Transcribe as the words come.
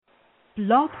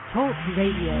Blog Talk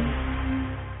Radio.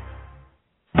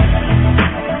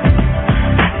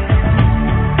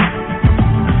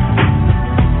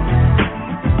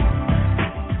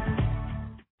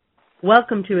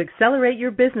 Welcome to Accelerate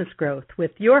Your Business Growth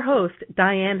with your host,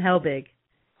 Diane Helbig.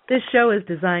 This show is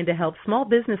designed to help small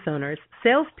business owners,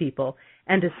 salespeople,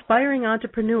 and aspiring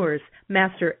entrepreneurs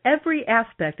master every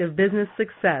aspect of business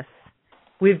success.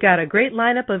 We've got a great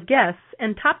lineup of guests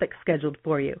and topics scheduled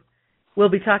for you. We'll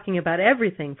be talking about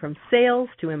everything from sales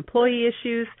to employee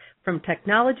issues, from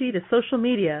technology to social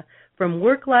media, from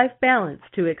work-life balance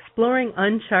to exploring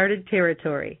uncharted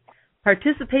territory.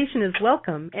 Participation is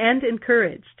welcome and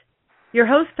encouraged. Your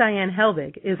host, Diane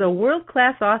Helbig, is a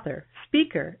world-class author,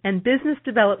 speaker, and business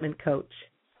development coach.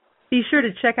 Be sure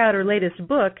to check out her latest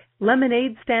book,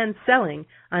 Lemonade Stand Selling,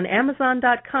 on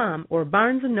Amazon.com or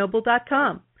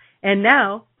BarnesandNoble.com. And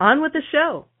now, on with the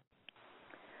show.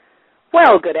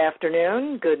 Well, good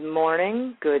afternoon, good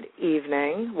morning, good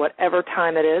evening, whatever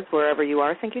time it is, wherever you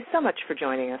are. Thank you so much for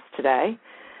joining us today.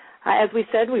 As we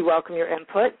said, we welcome your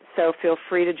input, so feel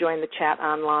free to join the chat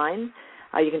online.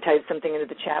 You can type something into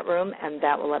the chat room, and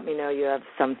that will let me know you have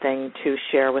something to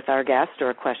share with our guest or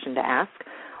a question to ask.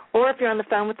 Or if you're on the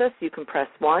phone with us, you can press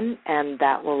 1, and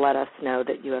that will let us know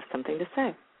that you have something to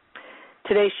say.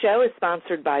 Today's show is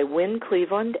sponsored by Win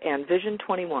Cleveland and Vision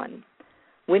 21.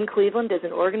 Win Cleveland is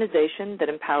an organization that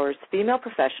empowers female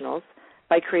professionals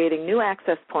by creating new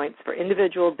access points for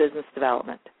individual business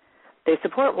development. They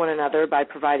support one another by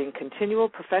providing continual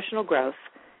professional growth,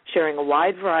 sharing a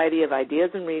wide variety of ideas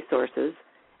and resources,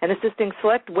 and assisting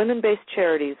select women-based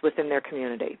charities within their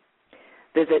community.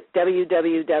 Visit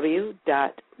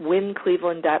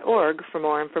www.wincleveland.org for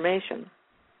more information.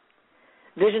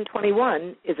 Vision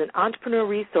 21 is an entrepreneur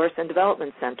resource and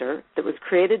development center that was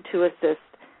created to assist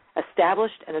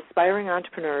established and aspiring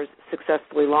entrepreneurs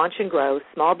successfully launch and grow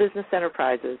small business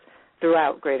enterprises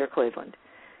throughout Greater Cleveland.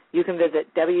 You can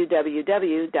visit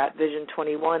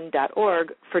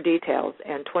www.vision21.org for details,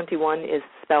 and 21 is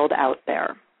spelled out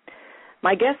there.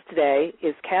 My guest today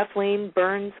is Kathleen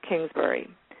Burns Kingsbury.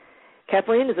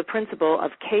 Kathleen is a principal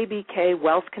of KBK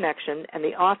Wealth Connection and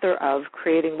the author of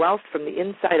Creating Wealth from the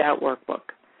Inside Out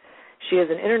Workbook. She is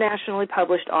an internationally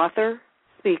published author,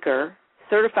 speaker,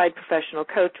 certified professional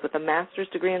coach with a master's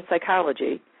degree in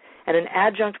psychology, and an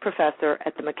adjunct professor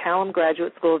at the McCallum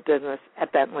Graduate School of Business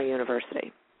at Bentley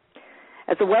University.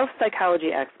 As a wealth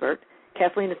psychology expert,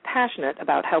 Kathleen is passionate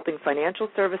about helping financial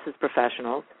services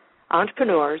professionals,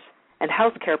 entrepreneurs, and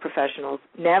healthcare professionals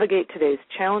navigate today's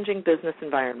challenging business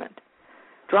environment.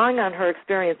 Drawing on her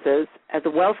experiences as a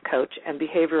wealth coach and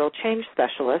behavioral change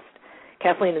specialist,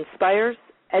 Kathleen inspires,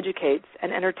 educates,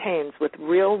 and entertains with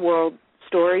real-world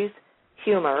stories,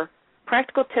 humor,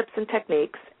 practical tips and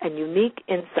techniques, and unique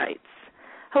insights.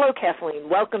 Hello, Kathleen.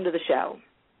 Welcome to the show.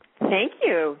 Thank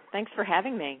you. Thanks for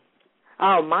having me.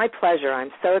 Oh, my pleasure.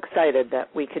 I'm so excited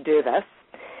that we could do this.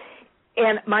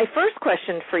 And my first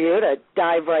question for you to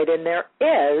dive right in there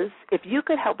is if you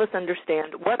could help us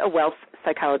understand what a wealth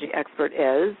psychology expert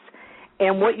is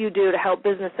and what you do to help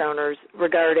business owners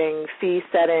regarding fee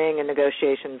setting and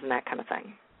negotiations and that kind of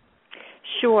thing.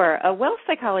 Sure. A wealth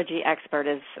psychology expert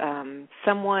is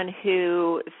someone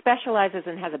who specializes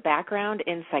and has a background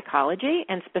in psychology,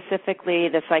 and specifically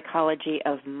the psychology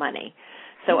of money.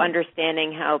 So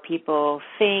understanding how people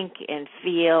think and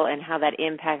feel and how that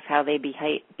impacts how they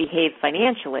behave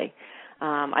financially.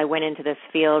 I went into this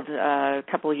field a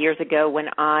couple of years ago when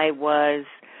I was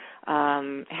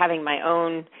having my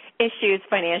own issues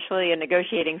financially and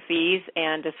negotiating fees,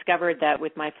 and discovered that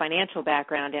with my financial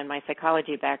background and my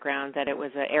psychology background that it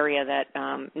was an area that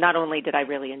not only did I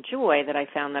really enjoy, that I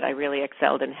found that I really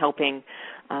excelled in helping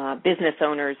business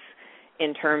owners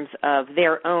in terms of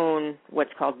their own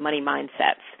what's called money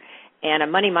mindsets. And a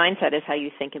money mindset is how you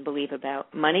think and believe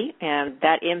about money, and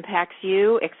that impacts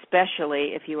you,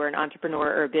 especially if you are an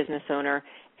entrepreneur or a business owner.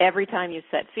 Every time you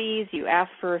set fees, you ask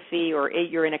for a fee, or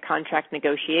you're in a contract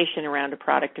negotiation around a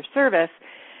product or service,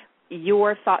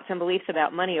 your thoughts and beliefs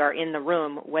about money are in the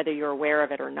room, whether you're aware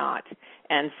of it or not.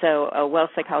 And so a wealth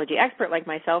psychology expert like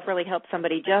myself really helps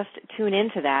somebody just tune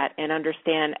into that and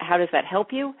understand how does that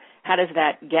help you, how does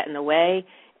that get in the way,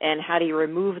 and how do you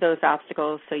remove those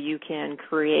obstacles so you can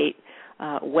create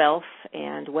wealth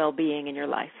and well-being in your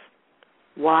life.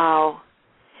 Wow.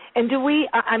 And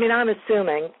I'm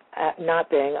assuming, not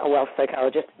being a wealth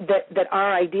psychologist, that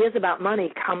our ideas about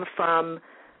money come from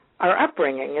our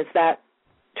upbringing. Is that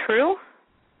true?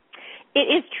 It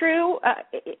is true.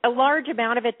 A large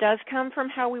amount of it does come from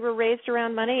how we were raised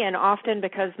around money, and often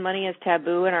because money is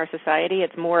taboo in our society,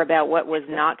 it's more about what was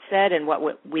not said and what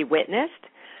we witnessed.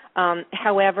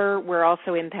 However, we're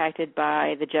also impacted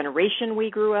by the generation we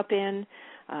grew up in,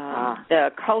 the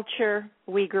culture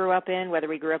we grew up in, whether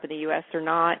we grew up in the U.S. or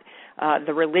not,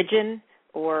 the religion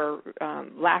or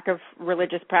lack of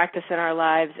religious practice in our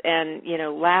lives, and,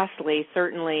 lastly,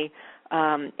 certainly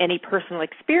any personal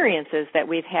experiences that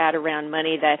we've had around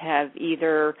money that have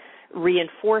either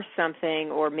reinforced something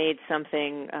or made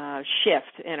something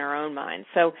shift in our own minds.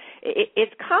 So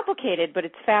it's complicated, but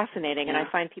it's fascinating, and I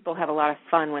find people have a lot of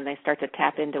fun when they start to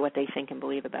tap into what they think and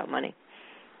believe about money.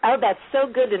 Oh, that's so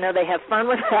good to know they have fun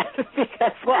with that.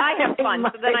 Because I have fun,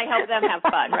 so then I help them have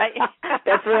fun, right?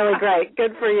 That's really great.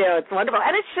 Good for you. It's wonderful.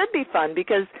 And it should be fun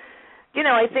because,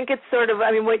 I think it's sort of,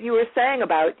 what you were saying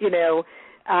about,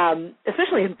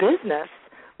 especially in business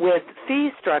with fee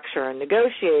structure and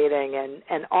negotiating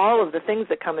and all of the things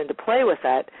that come into play with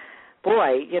that,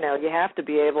 boy, you have to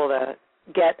be able to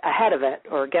get ahead of it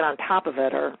or get on top of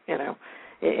it or,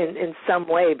 in some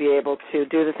way be able to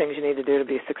do the things you need to do to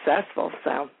be successful.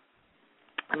 So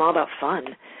I'm all about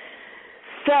fun.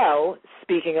 So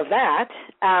speaking of that,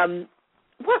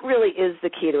 what really is the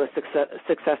key to a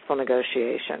successful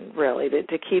negotiation, really,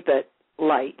 to keep it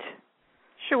light?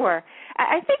 Sure.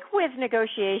 I think with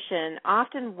negotiation,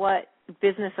 often what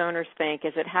business owners think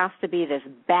is it has to be this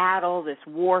battle, this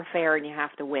warfare, and you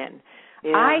have to win.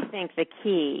 Yeah. I think the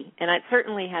key, and it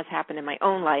certainly has happened in my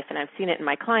own life, and I've seen it in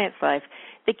my client's life,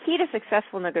 the key to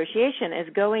successful negotiation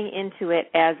is going into it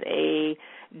as a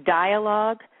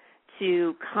dialogue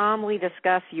to calmly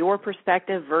discuss your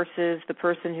perspective versus the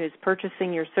person who's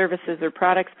purchasing your services or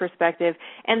products perspective,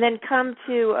 and then come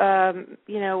to,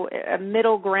 a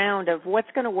middle ground of what's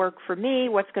going to work for me,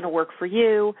 what's going to work for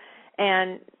you,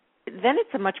 and then it's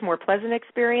a much more pleasant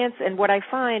experience. And what I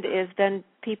find is then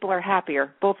people are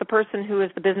happier, both the person who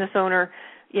is the business owner,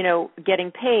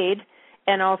 getting paid,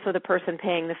 and also the person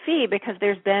paying the fee, because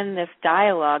there's been this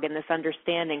dialogue and this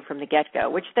understanding from the get-go,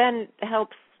 which then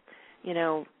helps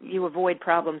you avoid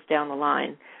problems down the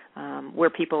line where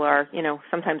people are,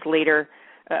 sometimes later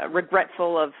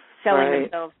regretful of selling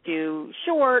themselves too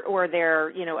short, or they're,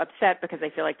 upset because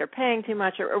they feel like they're paying too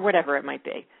much or whatever it might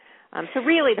be. So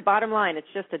really the bottom line, it's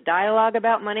just a dialogue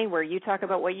about money where you talk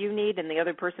about what you need and the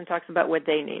other person talks about what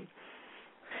they need.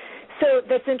 So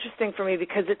that's interesting for me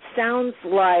because it sounds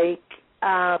like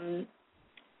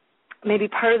maybe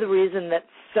part of the reason that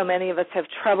so many of us have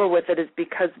trouble with it is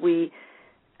because we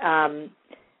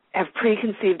have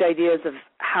preconceived ideas of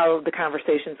how the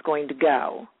conversation's going to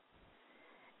go.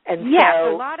 And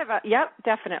a lot of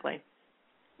definitely.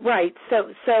 Right.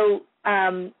 So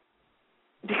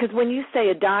because when you say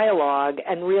a dialogue,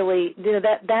 and really,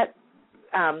 that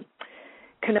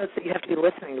connotes that you have to be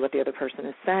listening to what the other person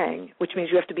is saying, which means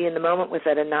you have to be in the moment with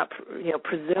it and not,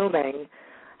 presuming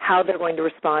how they're going to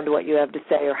respond to what you have to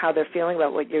say or how they're feeling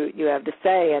about what you have to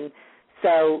say. And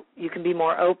so you can be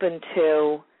more open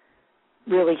to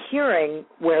really hearing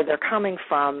where they're coming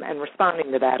from and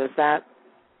responding to that. Is that?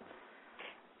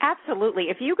 Absolutely.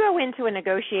 If you go into a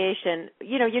negotiation,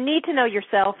 you need to know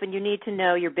yourself and you need to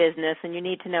know your business and you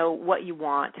need to know what you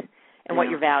want and what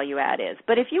your value add is.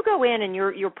 But if you go in and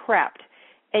you're prepped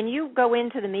and you go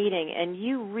into the meeting and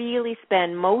you really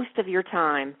spend most of your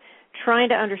time trying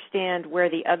to understand where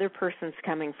the other person's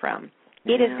coming from,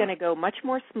 it is going to go much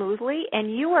more smoothly,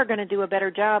 and you are going to do a better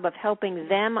job of helping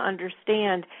them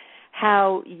understand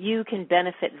how you can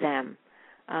benefit them.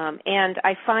 And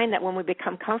I find that when we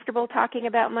become comfortable talking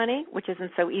about money, which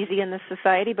isn't so easy in this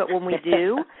society, but when we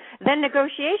do, then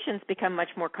negotiations become much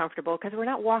more comfortable because we're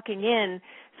not walking in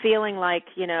feeling like,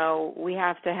 we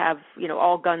have to have,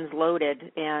 all guns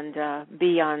loaded and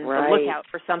be on the lookout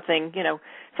for something,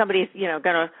 somebody's, going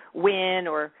to win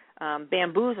or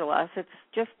bamboozle us. It's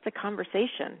just the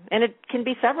conversation. And it can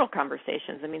be several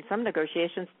conversations. I mean, some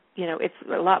negotiations, it's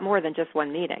a lot more than just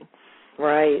one meeting.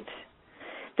 Right.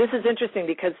 This is interesting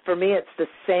because for me it's the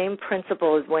same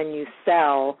principle as when you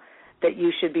sell, that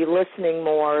you should be listening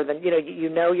more than, you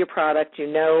know your product, you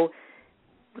know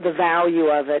the value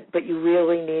of it, but you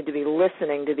really need to be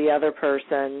listening to the other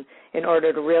person in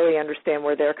order to really understand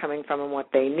where they're coming from and what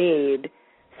they need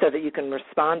so that you can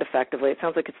respond effectively. It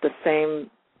sounds like it's the same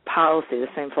policy, the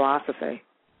same philosophy.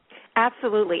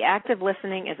 Absolutely. Active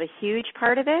listening is a huge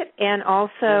part of it, and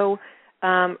also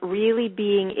really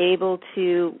being able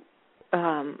to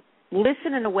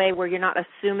listen in a way where you're not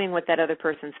assuming what that other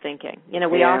person's thinking.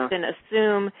 We often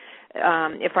assume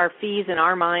if our fees in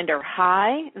our mind are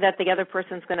high, that the other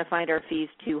person's going to find our fees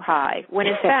too high, when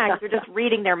in fact you're just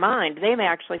reading their mind. They may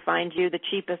actually find you the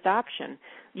cheapest option.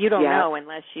 You don't know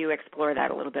unless you explore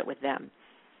that a little bit with them.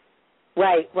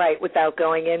 Right, without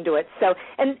going into it. So,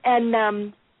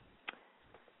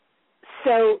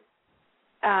 so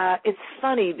it's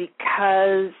funny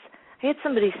because I had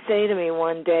somebody say to me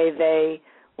one day they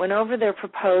went over their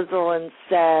proposal and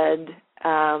said,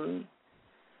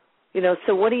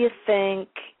 so what do you think?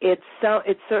 It's a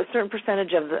certain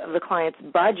percentage of the client's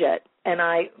budget. And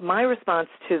my response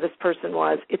to this person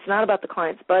was, it's not about the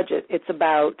client's budget. It's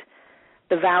about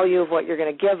the value of what you're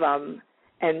going to give them,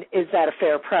 and is that a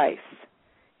fair price?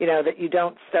 That you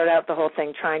don't start out the whole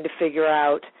thing trying to figure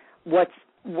out what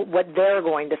they're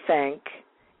going to think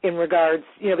in regards,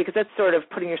 because that's sort of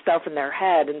putting yourself in their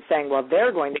head and saying, well,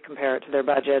 they're going to compare it to their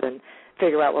budget and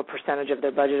figure out what percentage of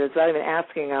their budget is, without even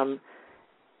asking them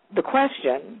the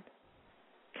question.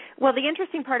 Well, the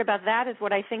interesting part about that is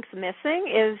what I think's missing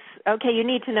is, okay, you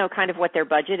need to know kind of what their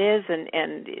budget is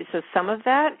and so some of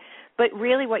that, but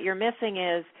really what you're missing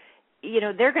is,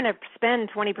 they're going to spend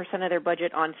 20% of their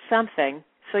budget on something,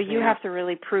 so you have to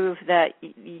really prove that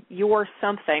your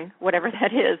something, whatever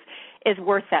that is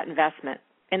worth that investment.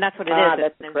 And that's what it is.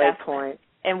 That's a great point.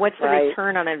 And what's the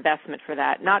return on investment for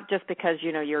that? Not just because,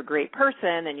 you're a great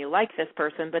person and you like this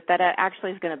person, but that it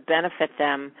actually is going to benefit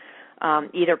them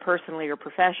either personally or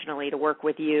professionally to work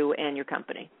with you and your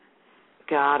company.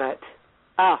 Got it.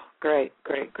 Oh, great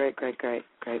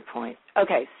point.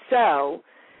 Okay, so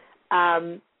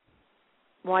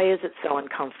why is it so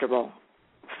uncomfortable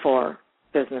for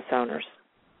business owners?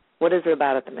 What is it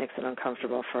about it that makes it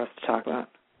uncomfortable for us to talk about?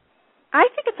 I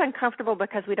think it's uncomfortable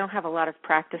because we don't have a lot of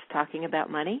practice talking about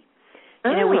money.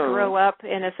 We grow up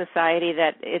in a society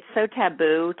that it's so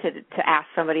taboo to ask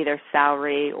somebody their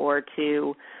salary or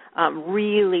to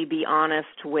really be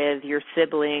honest with your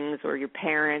siblings or your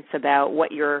parents about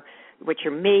what you're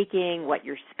making, what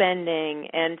you're spending.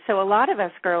 And so a lot of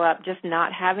us grow up just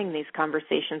not having these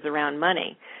conversations around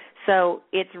money. So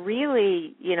it's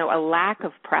really, a lack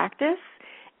of practice.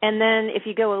 And then if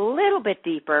you go a little bit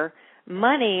deeper,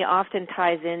 money often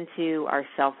ties into our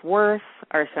self-worth,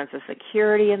 our sense of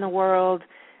security in the world.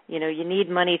 You need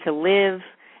money to live.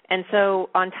 And so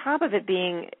on top of it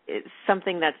being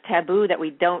something that's taboo that we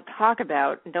don't talk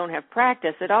about and don't have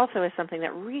practice, it also is something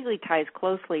that really ties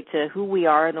closely to who we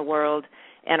are in the world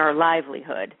and our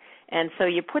livelihood. And so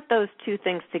you put those two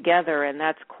things together, and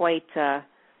that's quite a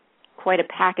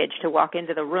package to walk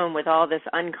into the room with all this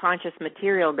unconscious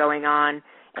material going on.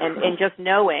 And just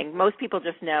knowing, most people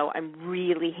just know, I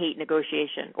really hate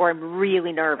negotiation or I'm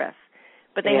really nervous.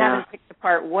 But they haven't picked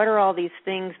apart what are all these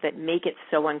things that make it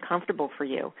so uncomfortable for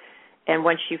you. And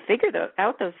once you figure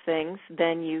out those things,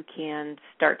 then you can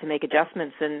start to make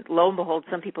adjustments. And lo and behold,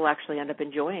 some people actually end up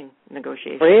enjoying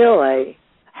negotiation. Really?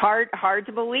 Hard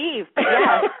to believe, but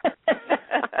yeah.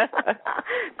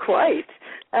 Quite.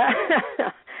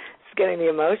 It's getting the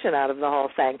emotion out of the whole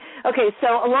thing. Okay, so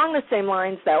along the same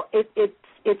lines, though,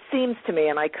 it seems to me,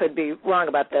 and I could be wrong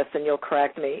about this, and you'll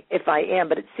correct me if I am,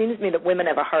 but it seems to me that women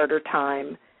have a harder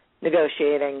time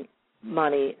negotiating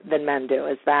money than men do.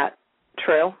 Is that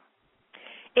true?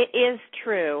 It is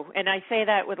true, and I say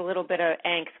that with a little bit of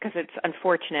angst because it's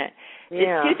unfortunate.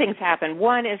 Yeah. Two things happen.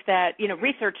 One is that,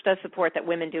 research does support that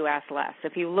women do ask less.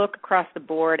 If you look across the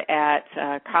board at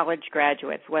college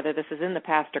graduates, whether this is in the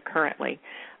past or currently,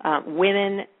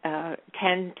 women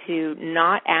tend to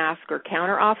not ask or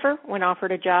counteroffer when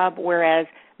offered a job, whereas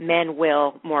men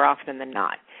will more often than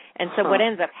not. And so what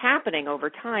ends up happening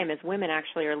over time is women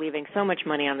actually are leaving so much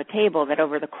money on the table that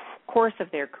over the course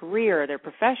of their career, their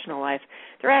professional life,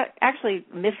 they're actually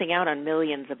missing out on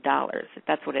millions of dollars.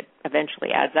 That's what it eventually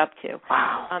adds up to.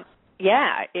 Wow.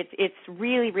 It's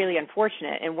really, really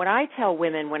unfortunate. And what I tell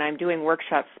women when I'm doing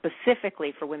workshops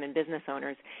specifically for women business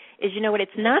owners is,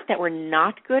 it's not that we're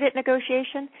not good at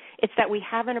negotiation. It's that we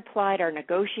haven't applied our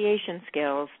negotiation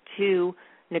skills to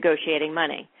negotiating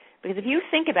money. Because if you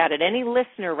think about it, any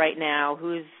listener right now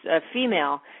who's a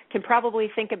female can probably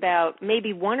think about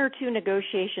maybe one or two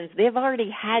negotiations they've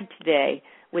already had today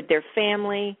with their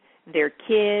family, their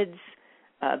kids,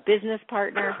 business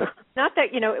partner. Not that,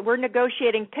 we're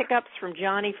negotiating pickups from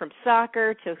Johnny from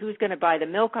soccer to who's going to buy the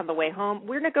milk on the way home.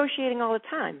 We're negotiating all the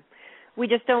time. We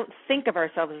just don't think of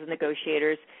ourselves as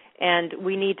negotiators, and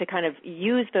we need to kind of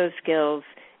use those skills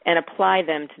and apply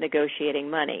them to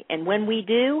negotiating money. And when we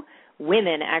do,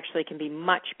 women actually can be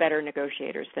much better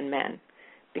negotiators than men.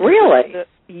 Really?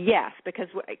 Yes, because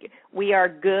we are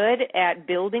good at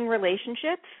building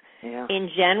relationships. Yeah. In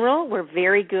general, we're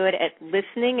very good at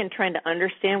listening and trying to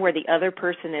understand where the other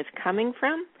person is coming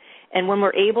from. And when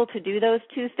we're able to do those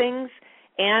two things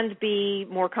and be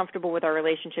more comfortable with our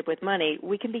relationship with money,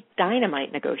 we can be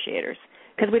dynamite negotiators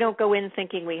because we don't go in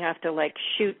thinking we have to,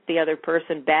 shoot the other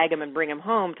person, bag them, and bring them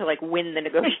home to, win the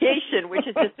negotiation, which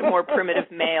is just a more primitive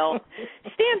male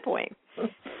standpoint.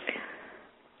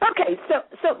 Okay, so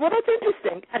well, that's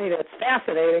interesting. I mean, it's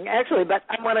fascinating, actually. But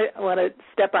I want to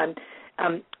step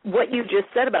on what you just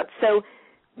said about. So,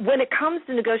 when it comes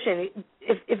to negotiating,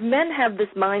 if men have this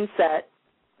mindset,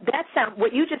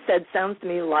 what you just said sounds to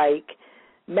me like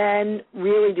men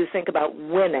really do think about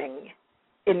winning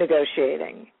in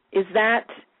negotiating. Is that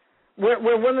where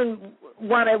women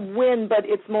want to win, but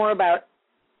it's more about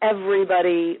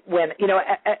everybody win? You know,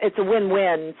 it's a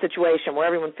win-win situation where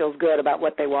everyone feels good about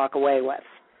what they walk away with.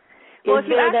 Well, Is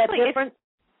there that difference?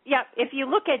 If you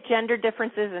look at gender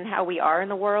differences and how we are in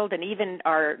the world, and even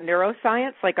our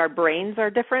neuroscience, like our brains are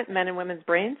different, men and women's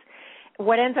brains,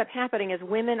 what ends up happening is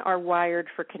women are wired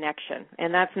for connection,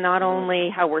 and that's not only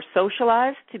how we're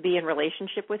socialized to be in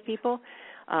relationship with people.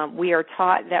 We are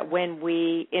taught that when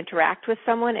we interact with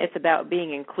someone, it's about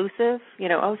being inclusive. You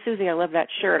know, oh, Susie, I love that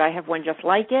shirt. I have one just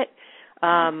like it.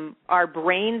 Our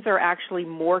brains are actually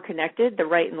more connected, the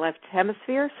right and left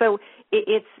hemisphere. So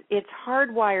it's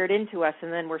hardwired into us,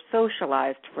 and then we're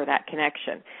socialized for that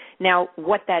connection. Now,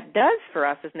 what that does for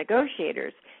us as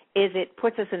negotiators is it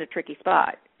puts us in a tricky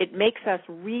spot. It makes us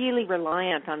really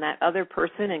reliant on that other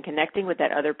person and connecting with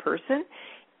that other person,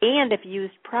 and if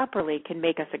used properly, can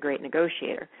make us a great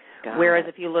negotiator. Whereas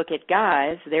if you look at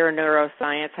guys, their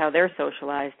neuroscience, how they're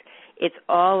socialized, it's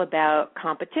all about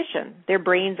competition. Their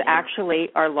brains actually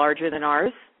are larger than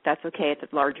ours. That's okay.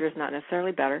 It's larger is not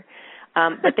necessarily better.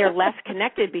 But they're less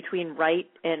connected between right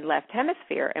and left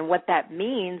hemisphere. And what that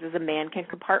means is a man can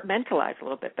compartmentalize a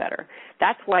little bit better.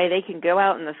 That's why they can go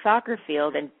out in the soccer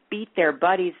field and beat their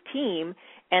buddy's team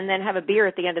and then have a beer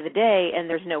at the end of the day, and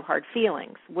there's no hard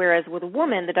feelings. Whereas with a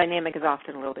woman, the dynamic is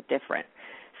often a little bit different.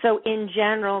 So in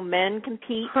general, men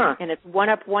compete, and it's one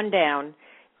up, one down,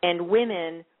 and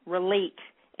women relate,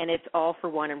 and it's all for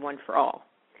one and one for all.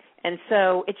 And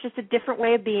so it's just a different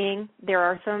way of being. There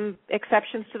are some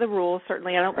exceptions to the rule.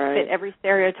 Certainly I don't fit every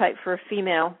stereotype for a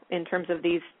female in terms of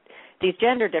these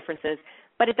gender differences,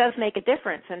 but it does make a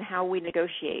difference in how we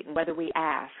negotiate and whether we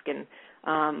ask and,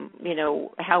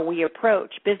 how we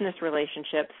approach business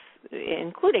relationships,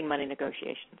 including money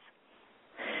negotiations.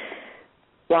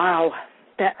 Wow.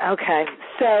 Okay.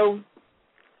 So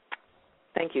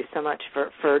thank you so much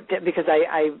for because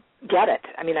I get it.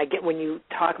 I mean, I get when you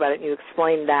talk about it and you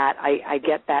explain that, I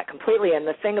get that completely. And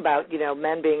the thing about,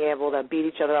 men being able to beat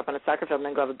each other up on a soccer field and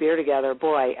then go have a beer together,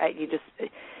 boy, it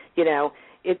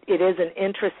is an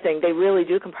interesting, they really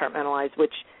do compartmentalize,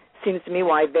 which seems to me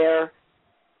why they're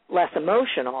less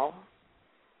emotional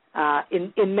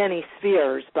in many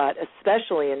spheres, but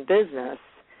especially in business,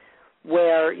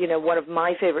 where, one of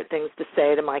my favorite things to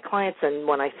say to my clients, and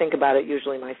when I think about it,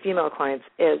 usually my female clients,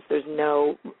 is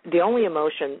the only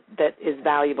emotion that is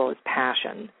valuable is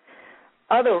passion.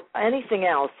 Anything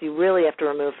else you really have to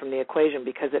remove from the equation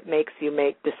because it makes you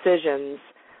make decisions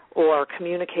or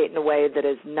communicate in a way that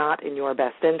is not in your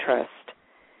best interest.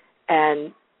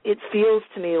 And it feels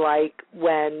to me like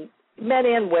when men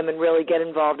and women really get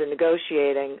involved in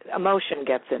negotiating, emotion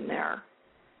gets in there.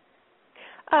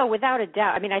 Oh, without a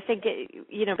doubt. I mean, I think,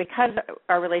 because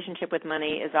our relationship with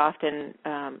money is often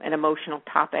an emotional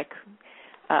topic,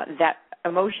 that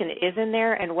emotion is in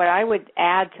there. And what I would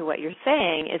add to what you're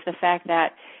saying is the fact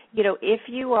that, if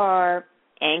you are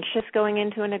anxious going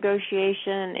into a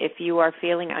negotiation, if you are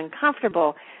feeling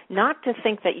uncomfortable, not to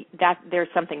think that there's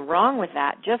something wrong with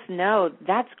that. Just know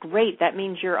that's great. That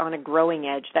means you're on a growing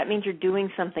edge. That means you're doing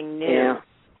something new. Yeah.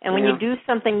 And when you do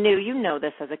something new, you know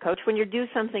this as a coach, when you do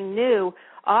something new,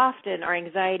 often our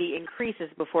anxiety increases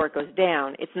before it goes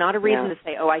down. It's not a reason to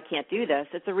say, oh, I can't do this.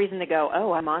 It's a reason to go,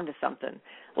 oh, I'm on to something.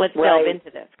 Let's delve into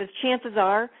this. Because chances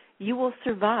are you will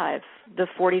survive the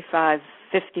 45,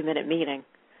 50-minute meeting,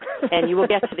 and you will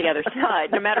get to the other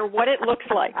side. No matter what it looks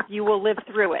like, you will live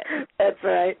through it. That's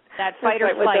right. That fight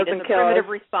or flight is a primitive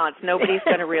response. Nobody's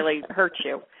going to really hurt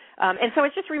you. And so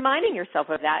it's just reminding yourself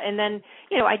of that. And then,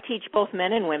 I teach both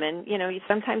men and women,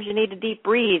 sometimes you need to deep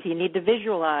breathe. You need to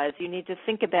visualize. You need to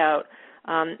think about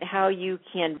how you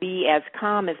can be as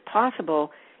calm as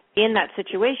possible in that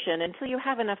situation until you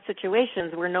have enough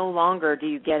situations where no longer do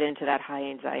you get into that high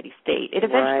anxiety state. It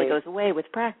eventually goes away with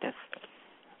practice.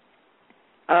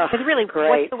 Because really,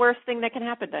 what's the worst thing that can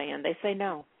happen, Diane? They say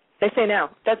no. They say no.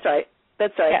 That's right.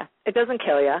 Yeah. It doesn't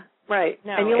kill you. Right.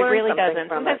 No, and you it really doesn't.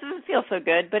 Sometimes it doesn't feel so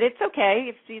good, but it's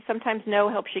okay. Sometimes no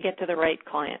helps you get to the right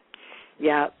client.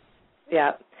 Yeah.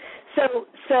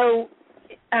 So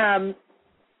I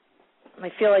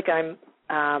feel like I'm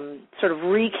sort of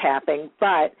recapping,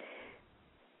 but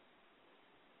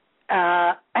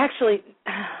actually,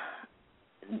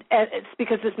 it's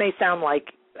because this may sound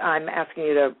like I'm asking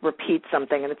you to repeat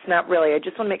something, and it's not really. I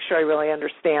just want to make sure I really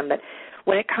understand that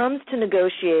when it comes to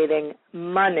negotiating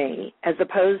money as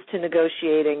opposed to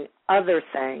negotiating other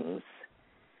things,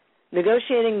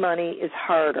 negotiating money is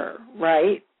harder,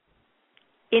 right?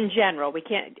 In general, we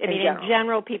can't. In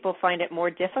general, people find it more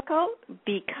difficult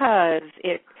because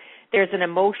there's an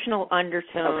emotional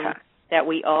undertone that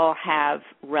we all have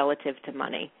relative to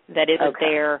money that isn't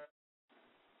there.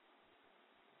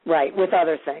 Right, with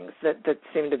other things that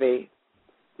seem to be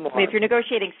more. I mean, if you're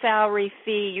negotiating salary,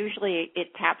 fee, usually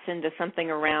it taps into something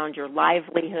around your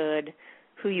livelihood,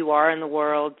 who you are in the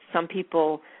world. Some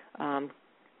people,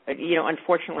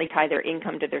 unfortunately tie their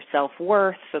income to their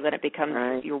self-worth so that it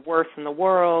becomes your worth in the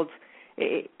world.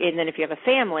 And then if you have a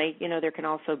family, there can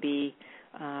also be,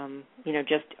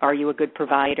 just are you a good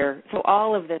provider? So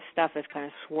all of this stuff is kind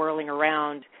of swirling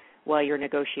around while you're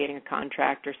negotiating a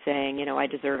contract or saying, I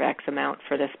deserve X amount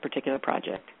for this particular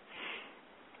project.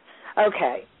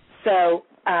 Okay. So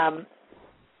does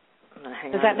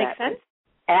that make sense?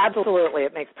 Absolutely.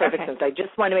 It makes perfect sense. I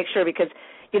just want to make sure because,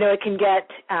 it can get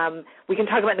we can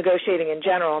talk about negotiating in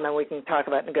general, and then we can talk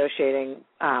about negotiating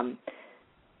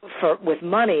with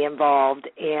money involved.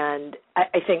 And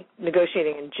I think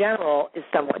negotiating in general is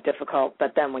somewhat difficult,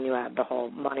 but then when you add the whole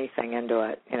money thing into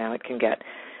it, it can get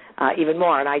even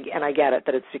more. And I get it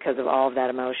that it's because of all of that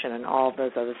emotion and all of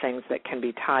those other things that can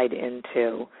be tied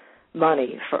into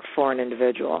money for an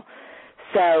individual.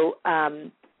 So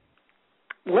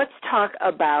let's talk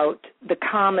about the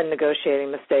common negotiating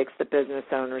mistakes that business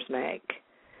owners make,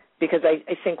 because I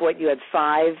think you had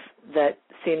 5 that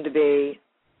seem to be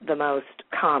the most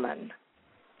common.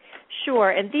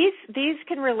 Sure, and these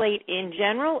can relate in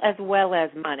general as well as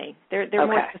money. They're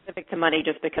more specific to money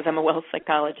just because I'm a wealth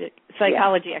psychology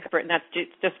expert, and that's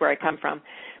just where I come from.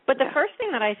 But the first thing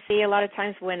that I see a lot of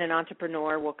times when an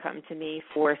entrepreneur will come to me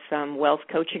for some wealth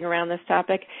coaching around this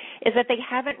topic is that they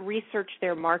haven't researched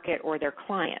their market or their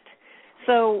client.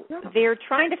 So they're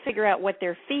trying to figure out what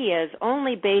their fee is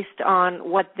only based on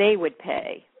what they would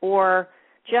pay or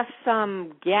just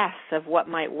some guess of what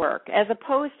might work, as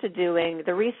opposed to doing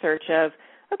the research of,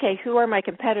 who are my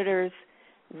competitors?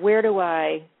 Where do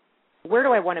I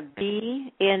want to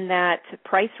be in that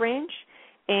price range?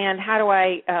 And how do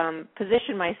I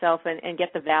position myself and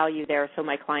get the value there so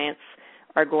my clients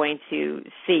are going to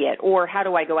see it? Or how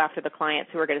do I go after the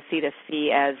clients who are going to see this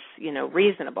fee as,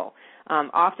 reasonable?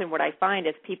 Often what I find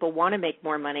is people want to make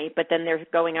more money, but then they're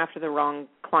going after the wrong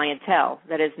clientele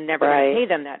that is never going to pay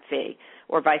them that fee,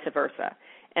 or vice versa.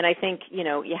 And I think,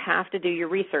 you have to do your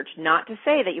research, not to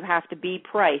say that you have to be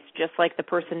priced just like the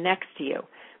person next to you,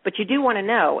 but you do want to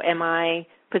know, am I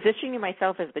positioning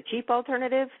myself as the cheap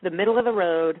alternative, the middle of the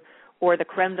road, or the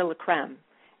creme de la creme?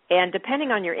 And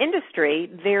depending on your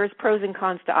industry, there's pros and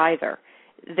cons to either.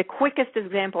 The quickest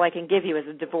example I can give you is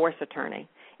a divorce attorney.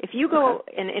 If you go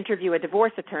and interview a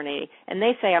divorce attorney and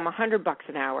they say I'm $100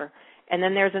 an hour, and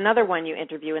then there's another one you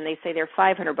interview and they say they're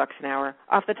 $500 an hour,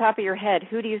 off the top of your head,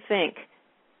 who do you think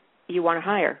you want to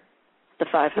hire? The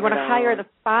 $500. You want to hire the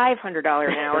 $500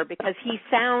 an hour because he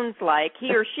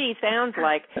or she sounds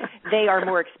like they are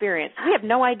more experienced. We have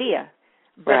no idea.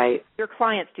 But your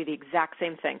clients do the exact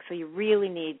same thing. So you really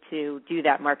need to do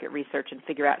that market research and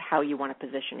figure out how you want to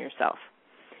position yourself.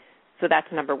 So that's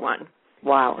number 1.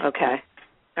 Wow, okay.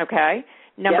 Okay.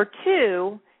 Number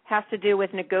 2 has to do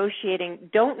with negotiating.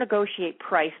 Don't negotiate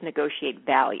price, negotiate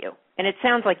value. And it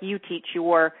sounds like you teach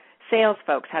your sales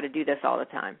folks how to do this all the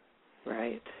time.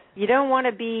 Right. You don't want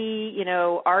to be,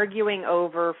 arguing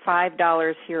over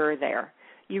 $5 here or there.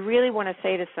 You really want to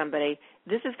say to somebody,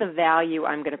 this is the value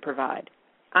I'm going to provide.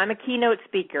 I'm a keynote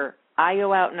speaker. I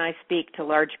go out and I speak to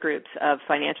large groups of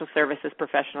financial services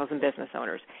professionals and business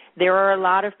owners. There are a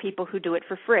lot of people who do it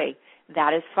for free.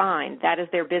 That is fine. That is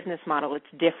their business model. It's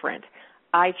different.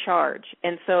 I charge.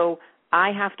 And so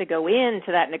I have to go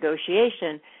into that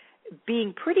negotiation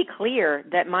being pretty clear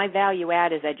that my value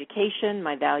add is education,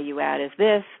 my value add is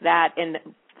this, that, and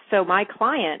so my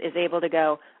client is able to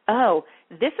go,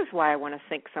 this is why I want to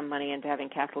sink some money into having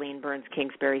Kathleen Burns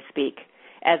Kingsbury speak,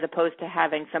 as opposed to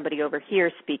having somebody over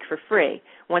here speak for free.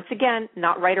 Once again,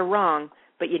 not right or wrong,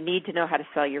 but you need to know how to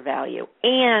sell your value.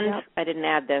 And, I didn't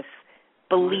add this,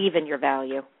 believe in your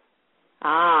value.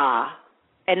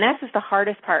 And that's just the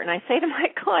hardest part. And I say to my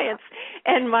clients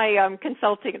and my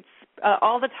consultants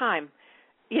all the time,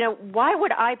 why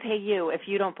would I pay you if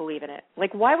you don't believe in it?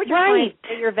 Like, why would your client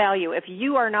pay your value if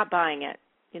you are not buying it?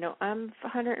 I'm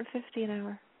 $150 an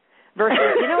hour. Versus,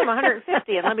 I'm $150,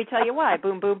 and let me tell you why.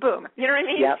 Boom, boom, boom. You know what I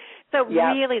mean? Yep. So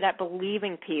really that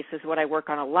believing piece is what I work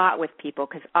on a lot with people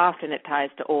because often it ties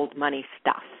to old money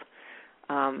stuff.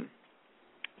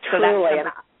 So Truly. that's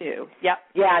number 2. Yep.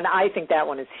 Yeah, and I think that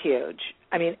one is huge.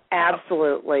 I mean,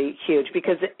 absolutely huge,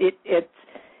 because it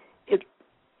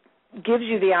gives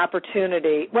you the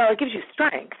opportunity. Well, it gives you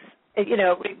strength. It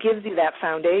gives you that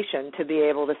foundation to be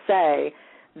able to say,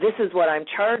 this is what I'm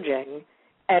charging,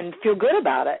 and feel good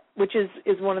about it, which is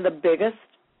one of the biggest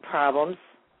problems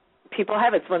people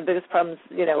have. It's one of the biggest problems,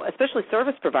 especially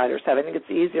service providers have. I think it's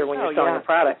easier when you're selling a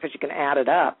product because you can add it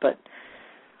up. But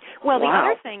well, the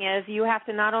other thing is you have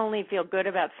to not only feel good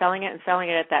about selling it and selling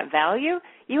it at that value,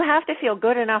 you have to feel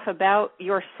good enough about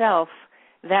yourself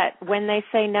that when they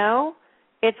say no,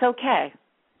 it's okay.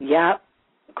 Yeah,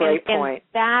 great point.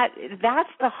 And that's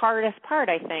the hardest part,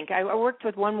 I think. I worked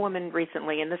with one woman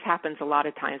recently, and this happens a lot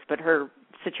of times, but her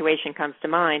situation comes to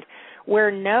mind, where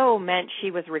no meant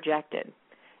she was rejected.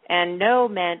 And no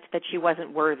meant that she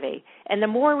wasn't worthy. And the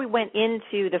more we went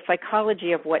into the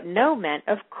psychology of what no meant,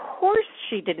 of course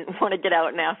she didn't want to get out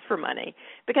and ask for money,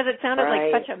 because it sounded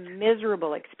like such a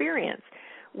miserable experience.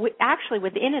 Actually,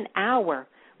 within an hour,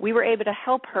 we were able to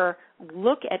help her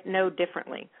look at no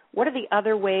differently. What are the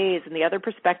other ways and the other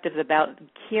perspectives about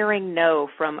hearing no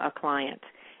from a client?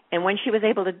 And when she was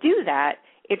able to do that,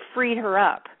 it freed her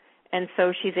up. And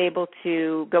so she's able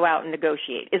to go out and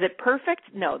negotiate. Is it perfect?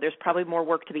 No, there's probably more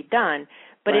work to be done.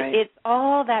 But it's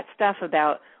all that stuff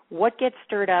about what gets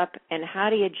stirred up and how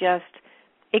do you just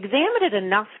examine it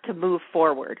enough to move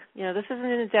forward. This isn't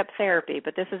in-depth therapy,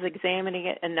 but this is examining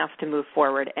it enough to move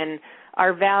forward. And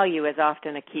our value is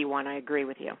often a key one. I agree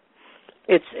with you.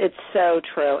 It's so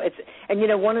true.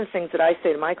 And one of the things that I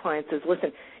say to my clients is,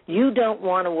 listen, you don't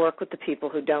want to work with the people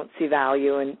who don't see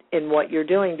value in what you're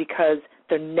doing, because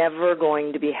they're never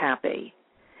going to be happy,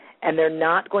 and they're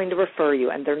not going to refer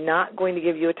you, and they're not going to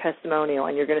give you a testimonial,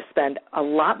 and you're going to spend a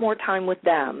lot more time with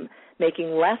them,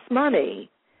 making less money,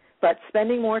 but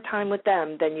spending more time with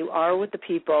them than you are with the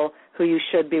people who you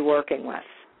should be working with.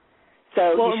 So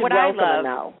you should welcome a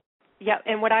no. Yeah,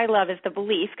 and what I love is the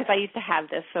belief, because I used to have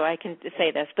this, so I can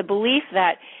say this, the belief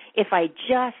that if I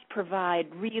just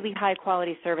provide really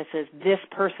high-quality services, this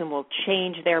person will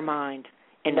change their mind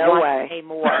and want to pay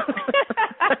more.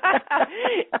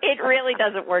 It really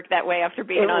doesn't work that way after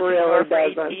being on the floor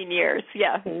for 18 years.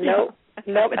 Yeah. Nope.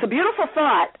 It's a beautiful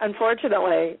thought.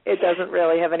 Unfortunately, it doesn't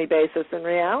really have any basis in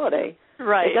reality.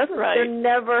 Right. It doesn't. Right. They're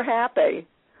never happy.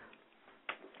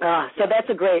 So that's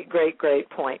a great, great, great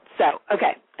point. So,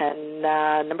 okay, and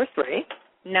number 3.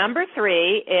 Number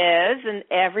 3 is, and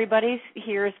everybody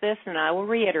hears this, and I will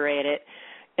reiterate it,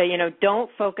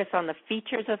 don't focus on the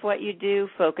features of what you do,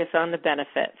 focus on the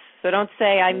benefits. So don't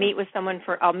say, I'll meet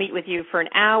with you for an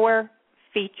hour,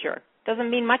 feature.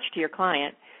 Doesn't mean much to your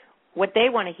client. What they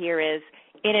want to hear is,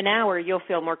 in an hour, you'll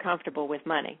feel more comfortable with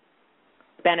money.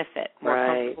 Benefit, more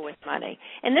comfortable with money.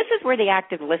 And this is where the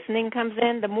active listening comes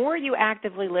in. The more you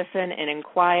actively listen and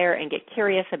inquire and get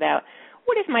curious about,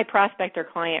 what does my prospect or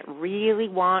client really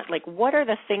want? Like, what are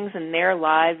the things in their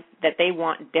lives that they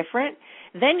want different?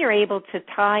 Then you're able to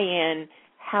tie in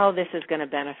how this is going to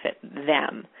benefit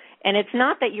them. And it's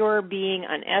not that you're being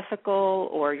unethical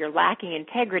or you're lacking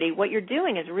integrity. What you're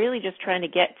doing is really just trying to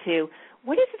get to,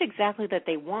 what is it exactly that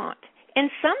they want? And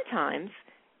sometimes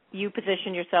you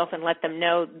position yourself and let them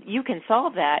know you can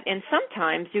solve that. And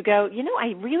sometimes you go,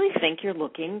 I really think you're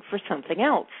looking for something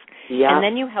else. Yeah. And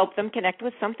then you help them connect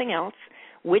with something else,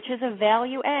 which is a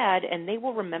value add, and they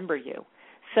will remember you.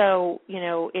 So,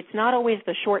 it's not always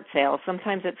the short sale.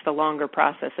 Sometimes it's the longer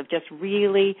process of just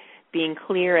really being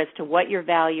clear as to what your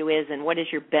value is and what is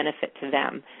your benefit to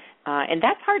them. And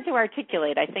that's hard to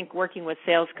articulate. I think working with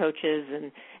sales coaches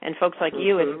and folks like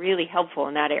you is really helpful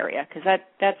in that area, because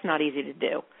that's not easy to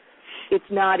do. It's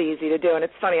not easy to do, and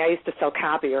it's funny, I used to sell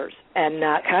copiers, and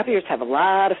copiers have a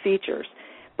lot of features,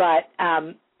 but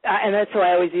and that's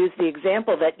why I always use the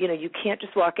example that, you can't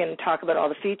just walk in and talk about all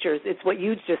the features. It's what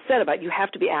you just said about you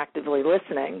have to be actively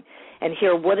listening and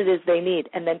hear what it is they need,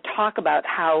 and then talk about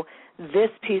how this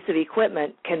piece of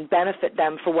equipment can benefit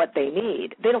them for what they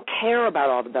need. They don't care about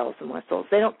all the bells and whistles.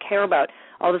 They don't care about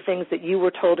all the things that you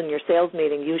were told in your sales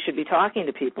meeting you should be talking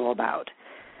to people about.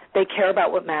 They care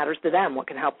about what matters to them, what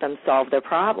can help them solve their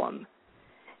problem.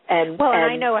 And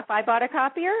I know if I bought a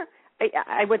copier,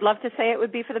 I would love to say it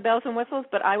would be for the bells and whistles,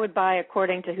 but I would buy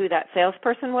according to who that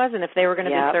salesperson was and if they were going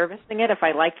to be servicing it, if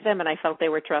I liked them and I felt they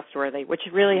were trustworthy, which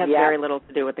really has very little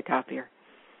to do with the copier.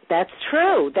 That's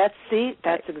true.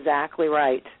 That's exactly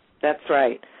right. That's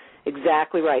right.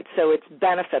 Exactly right. So it's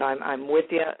benefit. I'm with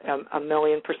you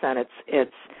 1,000,000%.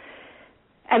 It's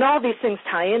and all these things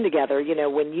tie in together.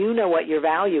 When you know what your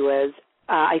value is,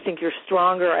 I think you're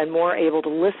stronger and more able to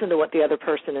listen to what the other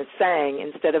person is saying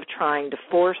instead of trying to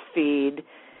force feed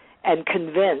and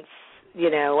convince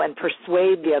and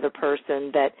persuade the other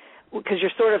person that, because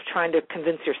you're sort of trying to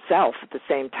convince yourself at the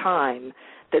same time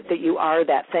that you are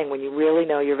that thing. When you really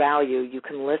know your value, you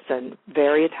can listen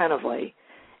very attentively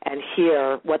and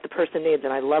hear what the person needs.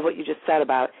 And I love what you just said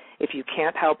about if you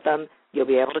can't help them, you'll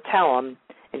be able to tell them,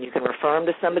 and you can refer them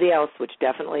to somebody else, which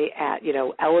definitely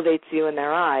elevates you in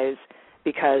their eyes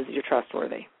because you're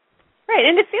trustworthy. Right,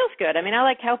 and it feels good. I mean, I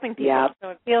like helping people, Yep. so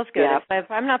it feels good. Yep.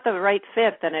 If I'm not the right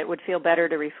fit, then it would feel better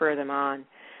to refer them on.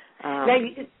 Now,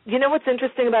 you know what's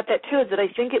interesting about that, too, is that I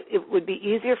think it would be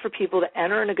easier for people to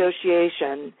enter a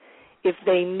negotiation if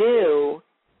they knew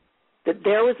that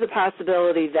there was the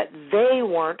possibility that they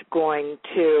weren't going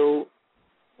to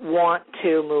want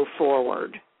to move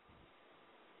forward.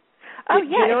 Oh,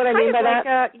 yeah. You know what I mean by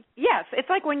that? Yes. It's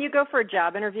like when you go for a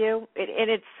job interview,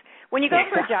 when you go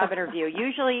for a job interview,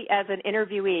 usually as an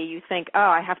interviewee, you think, oh,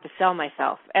 I have to sell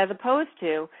myself, as opposed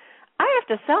to, I have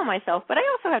to sell myself, but I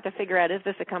also have to figure out, is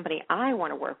this a company I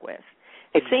want to work with?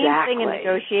 Exactly. Same thing in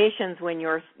negotiations when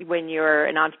you're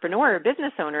an entrepreneur or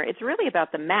business owner. It's really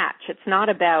about the match. It's not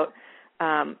about,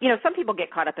 some people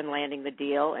get caught up in landing the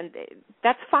deal, and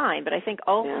that's fine, but I think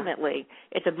ultimately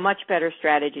it's a much better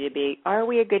strategy to be, are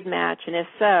we a good match? And if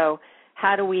so,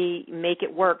 how do we make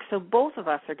it work so both of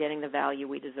us are getting the value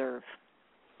we deserve?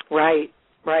 Right,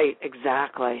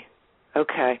 exactly.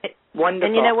 Okay, wonderful.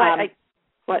 And you know what?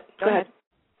 What? Go ahead.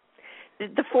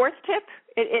 The fourth tip,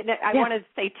 I want to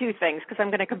say two things because I'm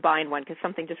going to combine one because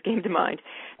something just came to mind.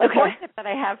 The fourth tip that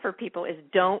I have for people is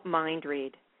don't mind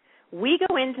read. We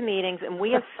go into meetings and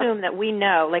we assume that we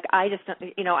know, like I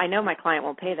know my client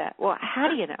won't pay that. Well, how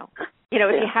do you know? If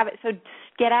you have it, so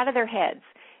get out of their heads.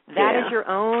 That is your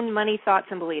own money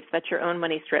thoughts and beliefs. That's your own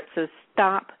money script. So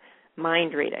stop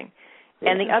mind reading.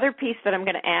 And the other piece that I'm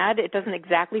going to add, it doesn't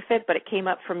exactly fit, but it came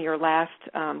up from your last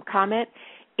comment,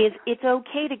 is it's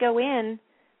okay to go in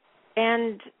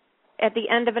and at the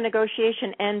end of a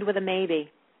negotiation end with a maybe.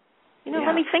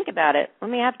 Let me think about it. Let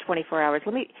me have 24 hours.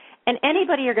 And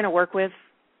anybody you're going to work with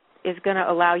is going to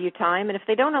allow you time. And if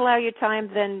they don't allow you time,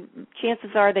 then chances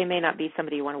are they may not be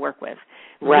somebody you want to work with.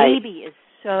 Right. Maybe is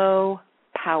so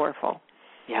powerful.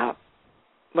 Yeah.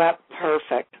 Well,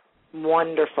 perfect.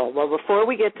 Wonderful. Well, before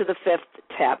we get to the fifth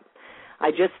tip, I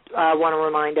just want to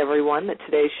remind everyone that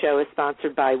today's show is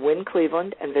sponsored by Win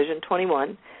Cleveland and Vision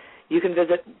 21. You can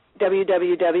visit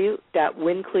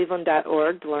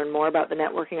www.wincleveland.org to learn more about the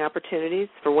networking opportunities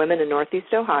for women in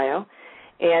Northeast Ohio,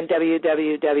 and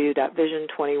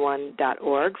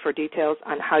www.vision21.org for details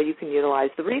on how you can utilize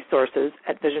the resources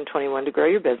at Vision 21 to grow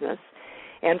your business.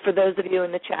 And for those of you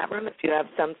in the chat room, if you have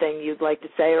something you'd like to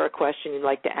say or a question you'd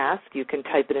like to ask, you can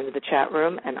type it into the chat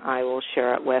room, and I will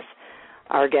share it with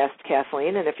our guest,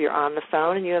 Kathleen. And if you're on the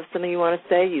phone and you have something you want to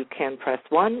say, you can press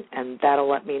 1, and that'll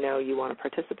let me know you want to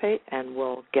participate, and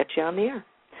we'll get you on the air.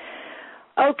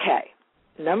 Okay,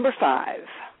 number 5.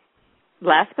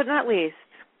 Last but not least,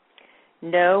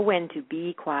 know when to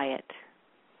be quiet.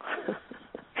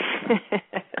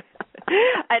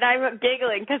 And I'm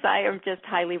giggling because I am just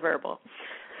highly verbal.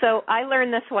 So I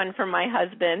learned this one from my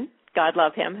husband, God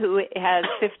love him, who has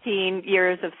 15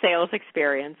 years of sales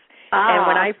experience. And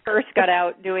when I first got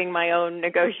out doing my own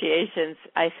negotiations,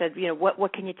 I said,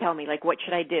 what can you tell me? Like, what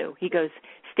should I do? He goes,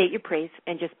 state your praise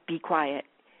and just be quiet.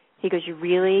 He goes, you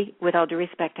really, with all due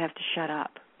respect, have to shut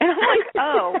up. And I'm like,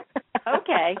 oh,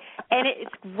 okay. And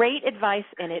it's great advice,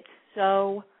 and it's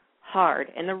so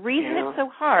hard. And the reason it's so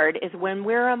hard is when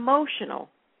we're emotional,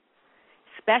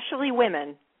 especially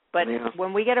women, but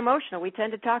when we get emotional, we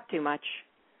tend to talk too much.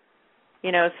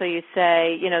 So you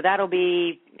say, that'll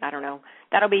be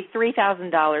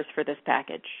 $3,000 for this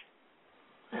package.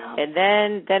 Yeah. And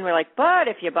then we're like, but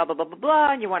if you blah, blah, blah, blah,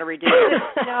 blah, and you want to reduce it,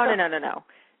 no.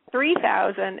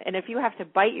 3,000, and if you have to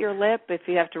bite your lip, if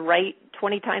you have to write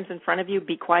 20 times in front of you,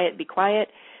 be quiet.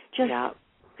 Just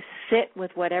sit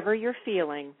with whatever you're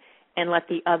feeling and let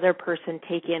the other person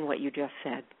take in what you just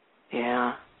said.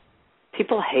 Yeah.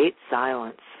 People hate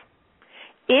silence.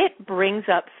 It brings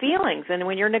up feelings, and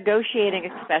when you're negotiating,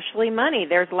 especially money,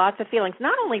 there's lots of feelings,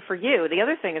 not only for you. The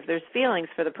other thing is there's feelings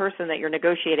for the person that you're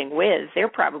negotiating with. They're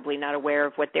probably not aware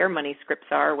of what their money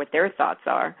scripts are, what their thoughts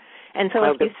are. And so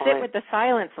if you sit with the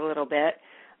silence a little bit,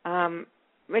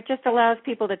 it just allows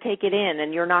people to take it in,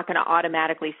 and you're not going to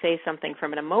automatically say something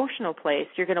from an emotional place.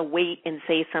 You're going to wait and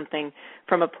say something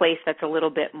from a place that's a little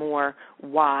bit more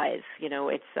wise.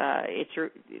 It's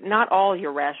not all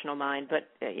your rational mind, but,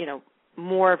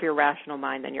 more of your rational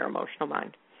mind than your emotional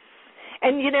mind.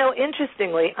 And,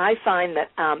 interestingly, I find that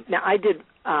now I did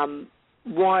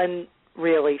one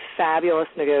really fabulous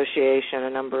negotiation a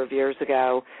number of years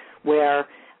ago where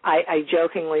I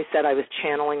jokingly said I was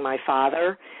channeling my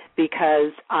father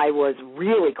because I was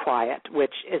really quiet,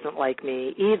 which isn't like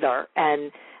me either,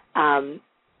 and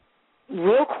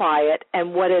real quiet.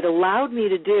 And what it allowed me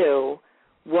to do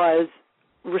was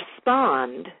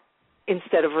respond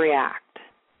instead of react.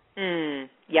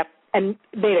 Yep. And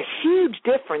made a huge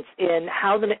difference in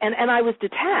how and I was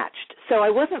detached, so I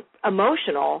wasn't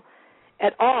emotional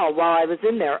at all while I was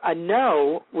in there. A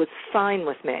no was fine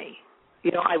with me.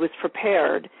 I was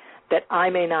prepared that I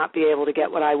may not be able to get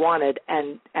what I wanted,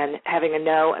 and having a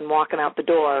no and walking out the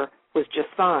door was just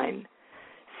fine.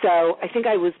 So I think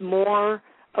I was more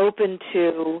open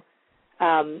to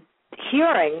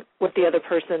hearing what the other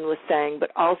person was saying,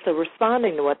 but also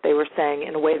responding to what they were saying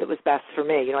in a way that was best for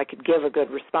me. I could give a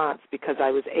good response because I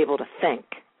was able to think.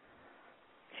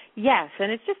 Yes,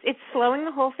 and it's slowing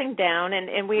the whole thing down, and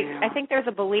I think there's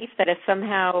a belief that if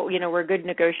somehow, we're a good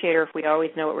negotiator if we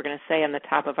always know what we're going to say on the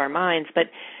top of our minds, but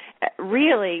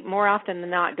really, more often than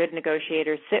not, good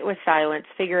negotiators sit with silence,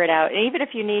 figure it out, and even if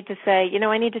you need to say,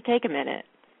 I need to take a minute,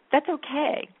 that's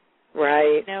okay.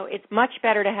 Right. It's much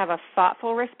better to have a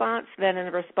thoughtful response than a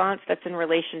response that's in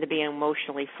relation to being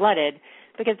emotionally flooded,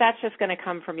 because that's just going to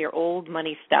come from your old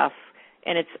money stuff,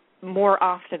 and it's more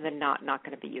often than not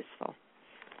going to be useful.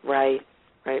 Right.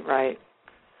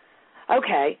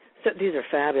 Okay, so these are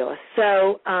fabulous.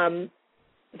 So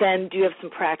then do you have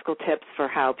some practical tips for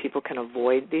how people can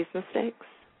avoid these mistakes?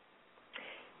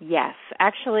 Yes.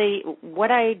 Actually, what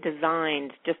I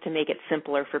designed just to make it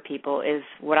simpler for people is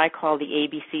what I call the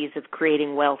ABCs of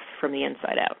creating wealth from the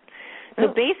inside out. So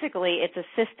basically, it's a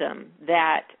system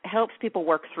that helps people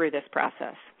work through this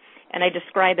process. And I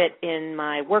describe it in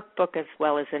my workbook as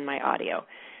well as in my audio.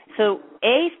 So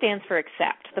A stands for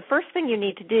accept. The first thing you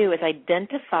need to do is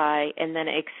identify and then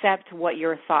accept what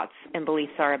your thoughts and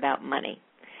beliefs are about money.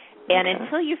 And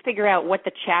until you figure out what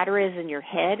the chatter is in your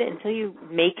head, until you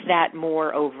make that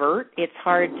more overt, it's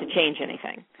hard to change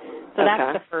anything. So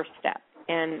that's the first step.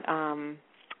 And,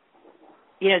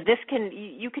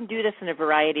 you can do this in a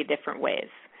variety of different ways.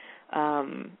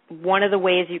 One of the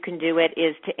ways you can do it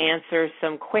is to answer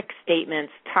some quick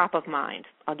statements top of mind.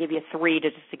 I'll give you 3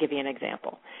 just to give you an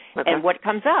example. And what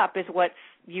comes up is what's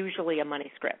usually a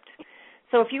money script.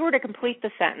 So if you were to complete the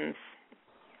sentence,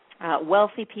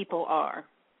 wealthy people are,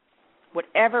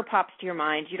 whatever pops to your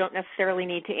mind, you don't necessarily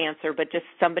need to answer, but just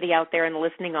somebody out there in the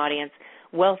listening audience,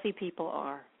 wealthy people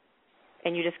are,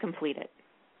 and you just complete it.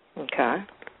 Okay.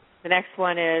 The next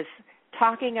one is,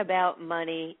 talking about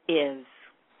money is.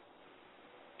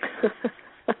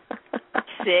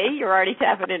 See, you're already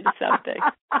tapping into something.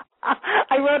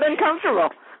 I wrote uncomfortable.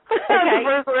 That's the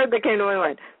first word that came to my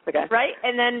mind. Okay. Right?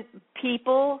 And then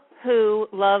people who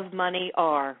love money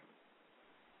are.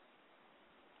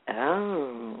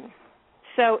 Oh.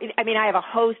 So, I have a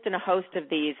host of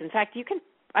these. In fact,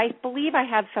 I believe I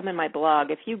have some in my blog.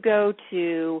 If you go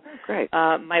to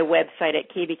my website at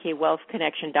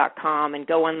kbkwealthconnection.com and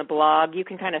go on the blog, you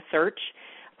can kind of search.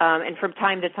 And from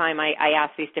time to time, I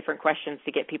ask these different questions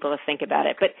to get people to think about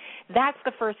it. But that's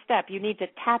the first step. You need to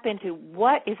tap into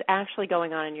what is actually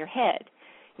going on in your head.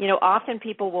 Often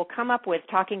people will come up with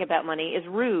talking about money is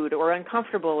rude or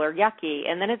uncomfortable or yucky,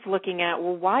 and then it's looking at,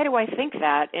 well, why do I think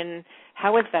that, and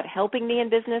how is that helping me in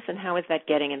business, and how is that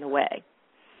getting in the way?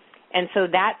 And so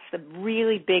that's the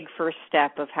really big first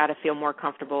step of how to feel more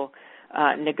comfortable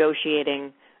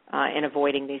negotiating and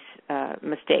avoiding these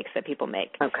mistakes that people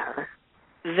make. Okay.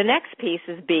 The next piece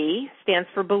is B, stands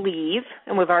for believe,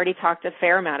 and we've already talked a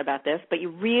fair amount about this, but you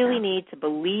really need to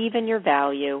believe in your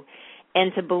value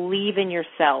and to believe in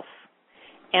yourself.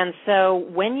 And so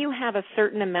when you have a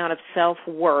certain amount of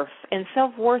self-worth, and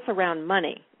self-worth around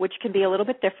money, which can be a little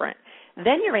bit different,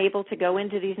 then you're able to go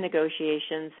into these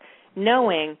negotiations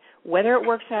knowing whether it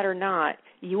works out or not,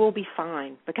 you will be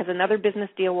fine because another business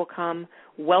deal will come,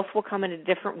 wealth will come in a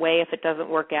different way if it doesn't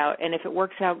work out, and if it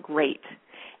works out, great.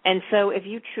 And so if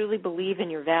you truly believe in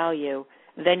your value,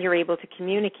 then you're able to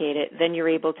communicate it, then you're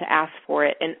able to ask for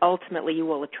it, and ultimately you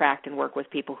will attract and work with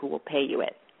people who will pay you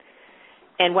it.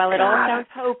 And while it all sounds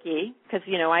hokey, because,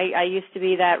 I used to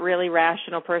be that really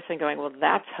rational person going, well,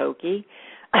 that's hokey,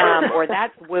 or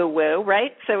that's woo-woo,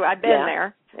 right? So I've been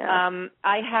there. Yeah.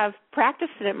 I have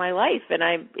practiced it in my life,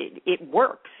 and it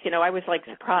works. I was,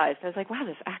 surprised. I was like, wow,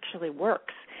 this actually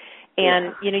works.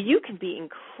 And, you can be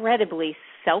incredibly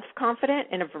self-confident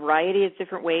in a variety of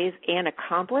different ways and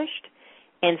accomplished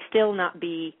and still not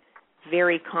be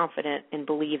very confident in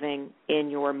believing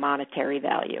in your monetary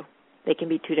value. They can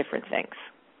be two different things.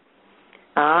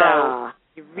 So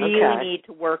you really need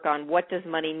to work on what does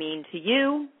money mean to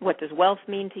you, what does wealth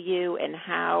mean to you, and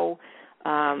how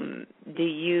do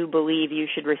you believe you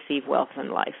should receive wealth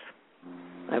in life?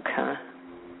 Okay.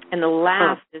 And the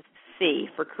last is C,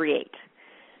 for create.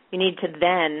 You need to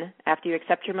then, after you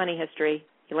accept your money history,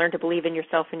 you learn to believe in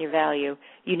yourself and your value,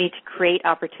 you need to create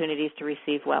opportunities to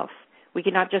receive wealth. We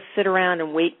cannot just sit around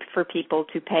and wait for people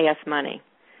to pay us money.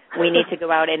 We need to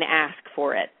go out and ask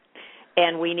for it.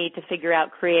 And we need to figure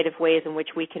out creative ways in which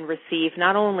we can receive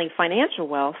not only financial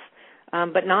wealth,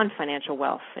 but non-financial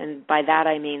wealth. And by that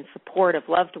I mean support of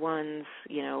loved ones,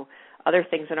 other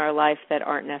things in our life that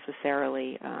aren't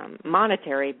necessarily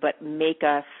monetary, but make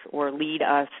us or lead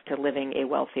us to living a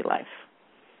wealthy life.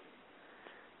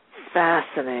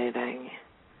 Fascinating.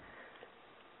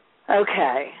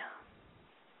 Okay.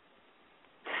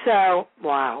 So,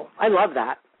 wow, I love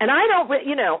that. And I don't,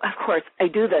 of course I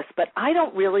do this, but I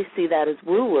don't really see that as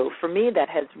woo-woo. For me, that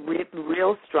has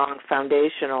real strong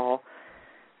foundational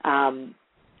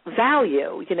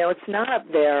value. It's not up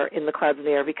there in the clouds in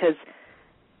the air because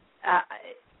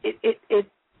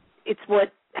it's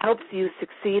what helps you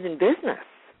succeed in business.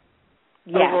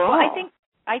 Yeah, overall. Well,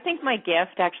 I think my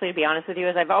gift, actually, to be honest with you,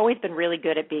 is I've always been really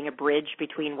good at being a bridge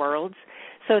between worlds.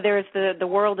 So there's the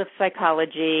world of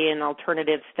psychology and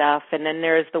alternative stuff, and then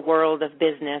there's the world of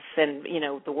business and,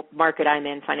 the market I'm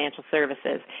in, financial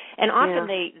services. And often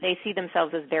they see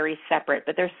themselves as very separate,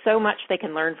 but there's so much they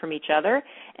can learn from each other.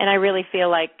 And I really feel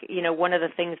like, one of the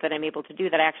things that I'm able to do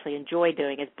that I actually enjoy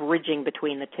doing is bridging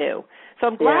between the two. So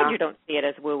I'm glad you don't see it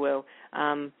as woo-woo.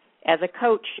 As a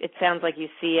coach, it sounds like you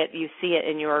see it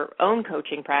in your own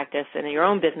coaching practice and in your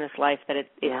own business life that it's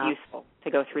useful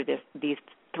to go through these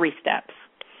 3 steps.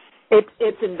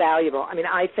 It's invaluable. I mean,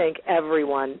 I think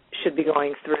everyone should be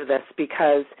going through this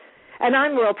because, and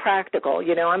I'm real practical,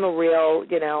 I'm a real,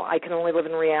 I can only live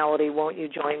in reality, won't you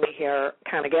join me here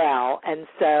kind of gal. And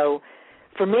so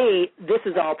for me, this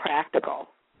is all practical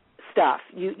stuff.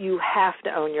 You have to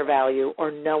own your value or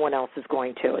no one else is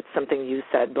going to. It's something you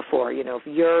said before. If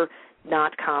you're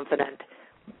not confident,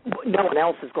 no one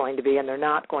else is going to be, and they're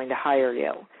not going to hire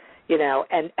you.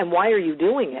 And why are you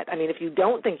doing it? I mean, if you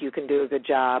don't think you can do a good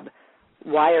job,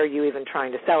 why are you even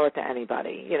trying to sell it to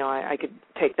anybody? I could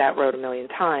take that road a million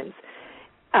times.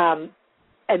 And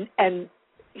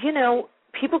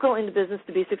people go into business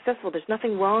to be successful. There's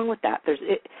nothing wrong with that.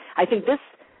 I think this,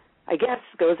 I guess,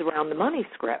 goes around the money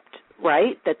script,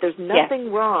 right? That there's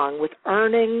nothing wrong with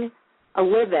earning a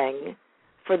living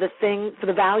for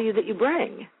the value that you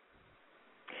bring.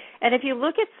 And if you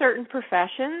look at certain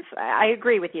professions, I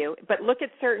agree with you, but look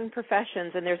at certain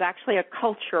professions and there's actually a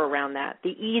culture around that.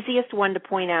 The easiest one to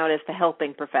point out is the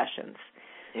helping professions.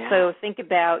 Yeah. So think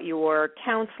about your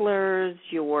counselors,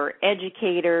 your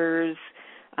educators,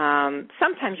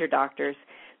 sometimes your doctors.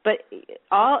 But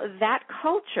all that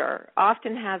culture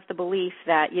often has the belief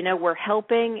that, we're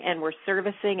helping and we're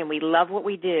servicing and we love what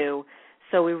we do,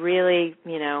 so we really,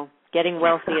 getting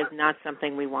wealthy is not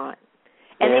something we want.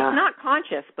 And it's not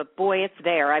conscious, but boy, it's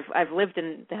there. I've lived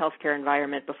in the healthcare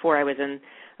environment before I was in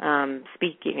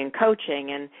speaking and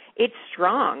coaching, and it's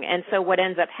strong. And so what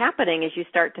ends up happening is you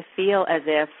start to feel as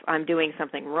if I'm doing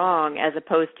something wrong as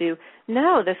opposed to,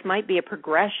 no, this might be a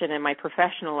progression in my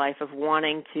professional life of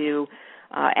wanting to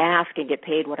ask and get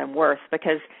paid what I'm worth,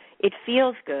 because it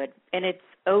feels good and it's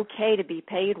okay to be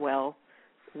paid well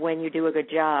when you do a good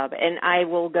job. And I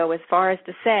will go as far as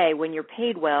to say when you're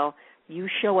paid well, you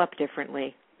show up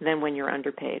differently than when you're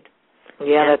underpaid.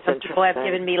 Yeah, and that's some interesting. People have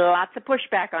given me lots of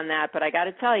pushback on that, but I got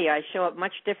to tell you, I show up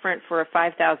much different for a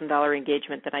 $5,000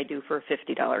 engagement than I do for a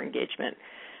 $50 engagement.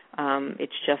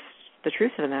 It's just the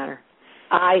truth of the matter.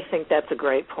 I think that's a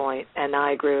great point, and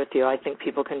I agree with you. I think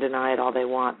people can deny it all they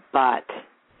want, but,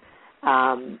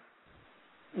 and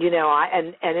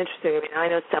interesting, I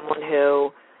know someone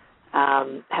who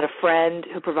had a friend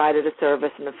who provided a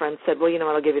service, and the friend said, well,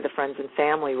 I'll give you the friends and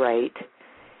family rate,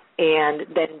 and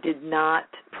then did not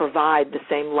provide the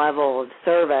same level of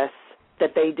service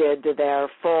that they did to their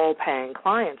full-paying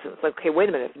clients. And it's like, okay, wait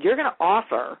a minute. If you're going to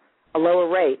offer a lower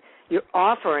rate, you're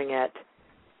offering it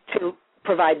to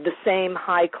provide the same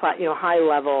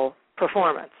high-level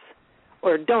performance,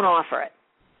 or don't offer it,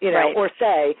 right. Or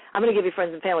say, I'm going to give you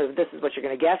friends and family, but this is what you're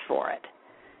going to get for it.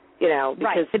 Because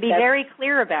right, to be very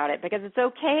clear about it, because it's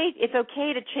okay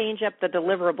to change up the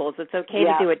deliverables. It's okay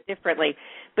to do it differently.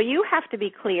 But you have to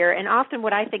be clear, and often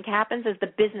what I think happens is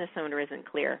the business owner isn't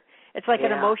clear. It's like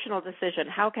an emotional decision.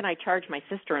 How can I charge my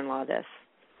sister-in-law this?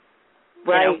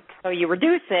 Right. So you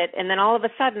reduce it, and then all of a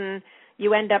sudden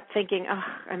you end up thinking,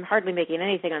 I'm hardly making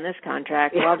anything on this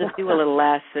contract, so I'll just do a little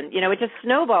less. And, it just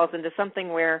snowballs into something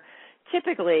where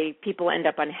typically people end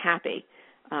up unhappy.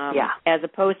 As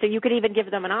opposed to, you could even give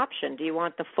them an option. Do you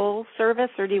want the full service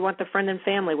or do you want the friend and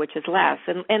family, which is less?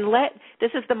 And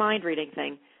this is the mind reading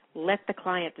thing. Let the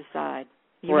client decide.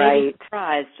 You may be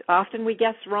surprised. Often we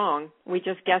guess wrong. We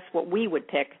just guess what we would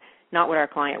pick, not what our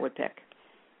client would pick.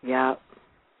 Yeah.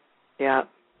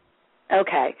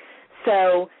 Okay.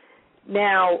 So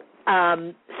now,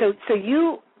 so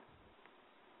you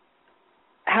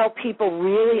help people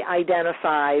really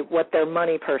identify what their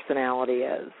money personality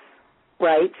is,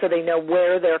 right? So they know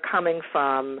where they're coming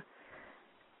from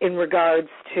in regards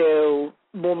to,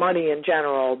 well, money in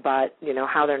general, but,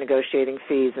 how they're negotiating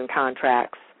fees and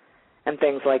contracts and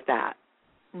things like that.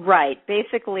 Right.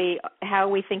 Basically, how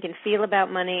we think and feel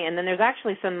about money, and then there's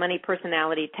actually some money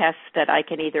personality tests that I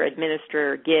can either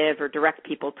administer, give, or direct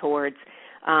people towards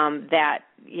that,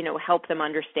 help them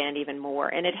understand even more.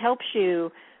 And it helps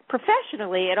you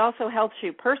professionally. It also helps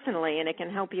you personally, and it can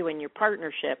help you in your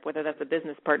partnership, whether that's a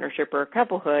business partnership or a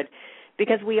couplehood,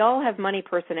 because we all have money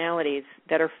personalities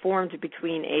that are formed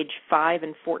between age 5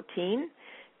 and 14.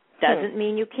 Doesn't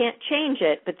mean you can't change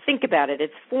it, but think about it.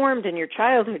 It's formed in your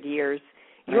childhood years.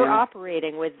 You're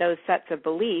operating with those sets of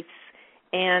beliefs,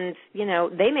 and,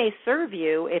 they may serve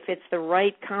you if it's the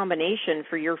right combination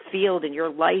for your field and your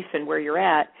life and where you're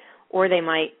at, or they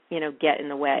might, get in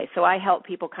the way. So I help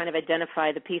people kind of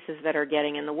identify the pieces that are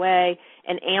getting in the way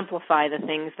and amplify the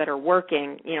things that are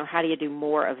working. How do you do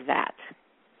more of that?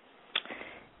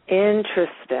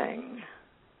 Interesting.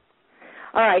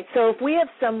 All right, so if we have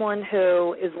someone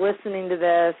who is listening to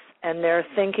this and they're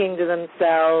thinking to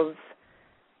themselves,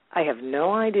 I have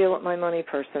no idea what my money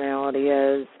personality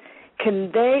is,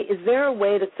 is there a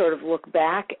way to sort of look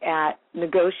back at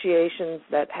negotiations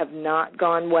that have not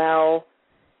gone well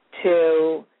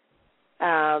to,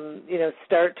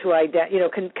 start to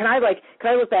can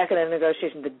I look back at a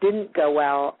negotiation that didn't go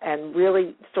well and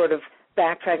really sort of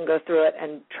backtrack and go through it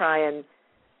and try and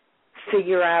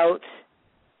figure out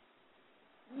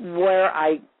where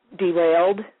I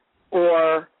derailed,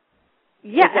 or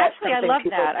actually, I love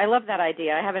that. I love that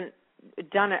idea. I haven't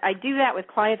done it. I do that with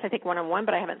clients, I think, one-on-one,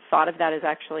 but I haven't thought of that as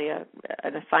actually an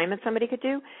assignment somebody could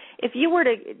do. If you were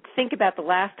to think about the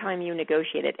last time you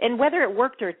negotiated, and whether it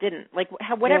worked or it didn't,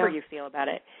 whatever you feel about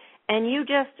it, and you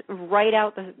just write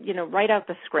out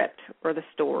the script or the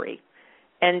story,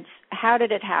 and how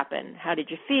did it happen? How did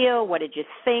you feel? What did you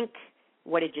think?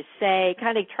 What did you say?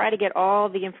 Kind of try to get all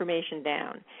the information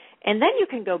down. And then you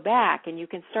can go back and you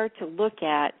can start to look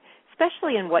at,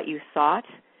 especially in what you thought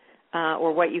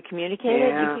or what you communicated,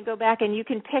 you can go back and you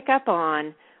can pick up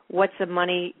on what's a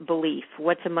money belief,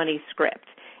 what's a money script.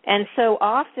 And so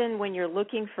often when you're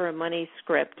looking for a money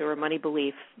script or a money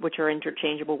belief, which are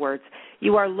interchangeable words,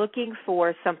 you are looking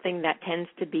for something that tends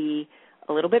to be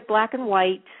a little bit black and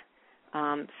white,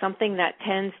 something that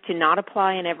tends to not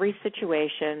apply in every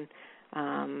situation,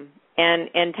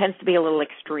 and tends to be a little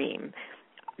extreme.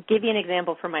 I'll give you an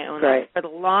example from my own life. For the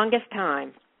longest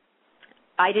time,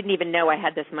 I didn't even know I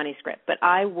had this money script, but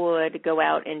I would go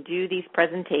out and do these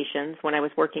presentations when I was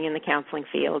working in the counseling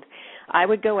field. I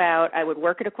would go out, I would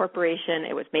work at a corporation.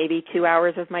 It was maybe 2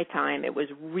 hours of my time. It was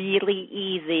really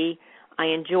easy. I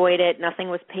enjoyed it. Nothing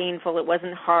was painful. It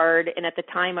wasn't hard. And at the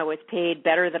time, I was paid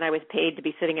better than I was paid to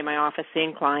be sitting in my office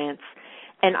seeing clients.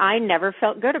 And I never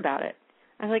felt good about it.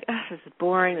 I was like, oh, this is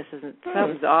boring. This isn't,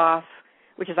 something's off,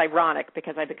 which is ironic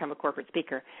because I become a corporate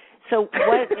speaker. So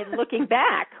in looking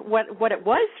back, what it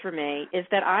was for me is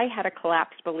that I had a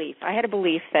collapsed belief. I had a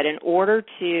belief that in order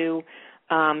to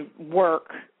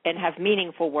work and have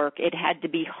meaningful work, it had to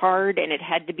be hard and it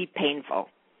had to be painful.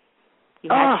 You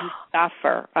had to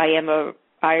suffer. I am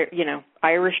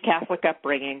Irish Catholic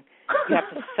upbringing. You have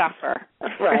to suffer.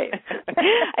 Right.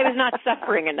 I was not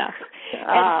suffering enough.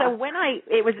 And so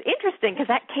it was interesting because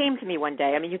that came to me one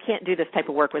day. I mean, you can't do this type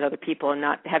of work with other people and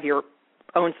not have your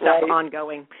own stuff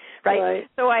ongoing, right?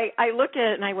 So I looked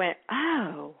at it and I went,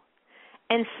 oh.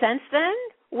 And since then,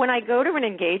 when I go to an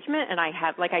engagement and I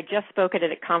just spoke at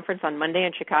a conference on Monday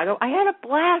in Chicago, I had a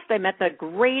blast. I met the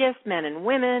greatest men and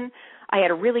women. I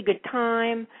had a really good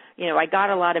time. I got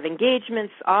a lot of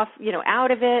engagements out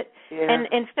of it. Yeah. And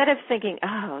instead of thinking,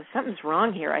 oh, something's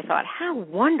wrong here, I thought, how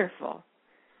wonderful.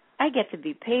 I get to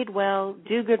be paid well,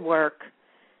 do good work,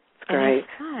 and it's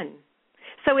fun.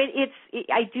 So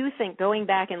I do think going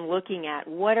back and looking at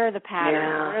what are the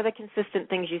patterns, what are the consistent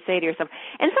things you say to yourself.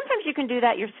 And sometimes you can do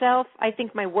that yourself. I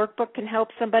think my workbook can help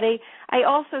somebody. I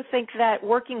also think that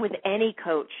working with any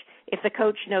coach, if the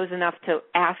coach knows enough to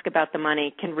ask about the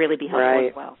money, can really be helpful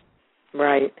as well.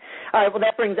 Right. All right. Well,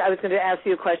 I was going to ask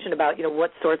you a question about,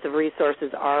 what sorts of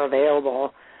resources are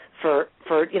available for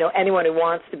for, anyone who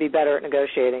wants to be better at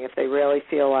negotiating if they really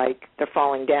feel like they're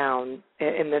falling down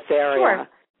in this area. Sure.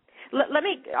 Let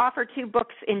me offer 2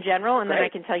 books in general, and then Great. I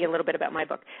can tell you a little bit about my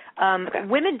book. Okay.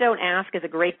 Women Don't Ask is a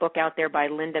great book out there by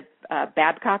Linda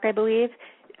Babcock, I believe.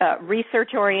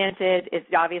 Research-oriented, is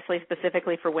obviously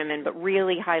specifically for women, but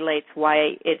really highlights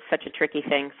why it's such a tricky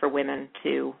thing for women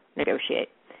to negotiate.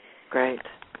 Great.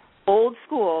 Old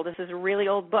School, this is a really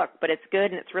old book, but it's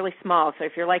good and it's really small, so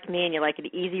if you're like me and you like an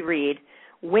easy read,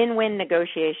 Win-Win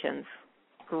Negotiations,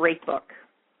 great book.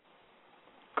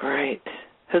 Great.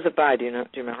 Who's it by? Do you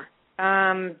remember?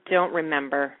 Don't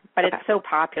remember, but Okay. It's so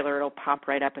popular it'll pop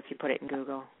right up if you put it in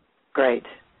Google. Great.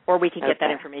 Or we can get that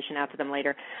Okay. information out to them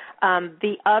later.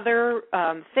 The other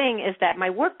thing is that my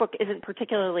workbook isn't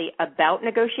particularly about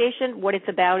negotiation. What it's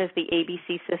about is the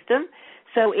ABC system.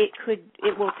 So it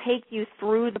will take you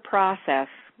through the process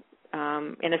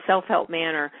in a self-help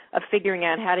manner of figuring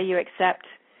out how do you accept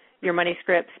your money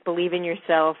scripts, believe in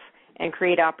yourself, and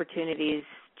create opportunities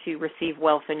to receive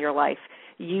wealth in your life.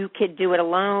 You could do it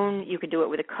alone. You could do it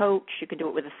with a coach. You could do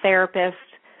it with a therapist.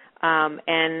 And,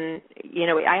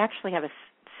 I actually have a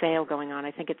sale going on.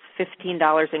 I think it's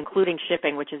 $15, including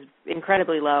shipping, which is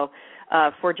incredibly low,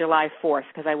 for July 4th,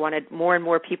 because I wanted more and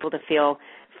more people to feel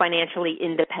financially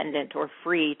independent or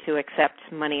free to accept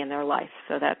money in their life.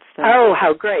 So that's Oh,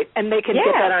 how great. And they can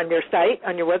get that on your site,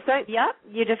 on your website? Yep.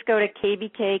 You just go to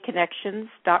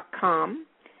kbkconnections.com.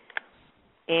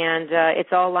 And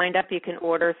it's all lined up. You can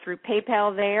order through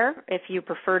PayPal there. If you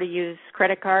prefer to use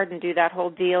credit card and do that whole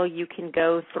deal, you can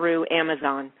go through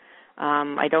Amazon.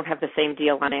 I don't have the same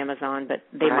deal on Amazon, but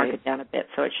they mark it down a bit,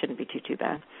 so it shouldn't be too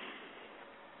bad.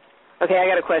 Okay, I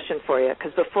got a question for you,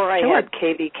 because before I had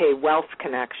KBK Wealth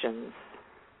Connections,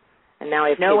 and now I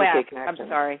have KBK Connections. I'm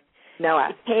sorry. No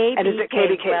S. KBK, and is it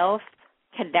KBK Wealth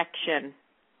Connection.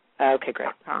 Okay,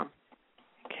 great.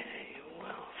 Okay,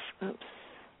 Wealth. Oops.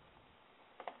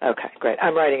 Okay, great.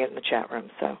 I'm writing it in the chat room,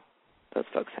 so those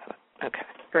folks have it. Okay.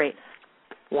 Great.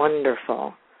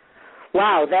 Wonderful.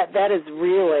 Wow, that is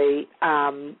really,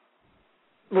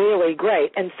 really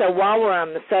great. And so while we're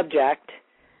on the subject,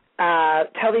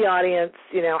 tell the audience,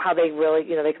 how they really,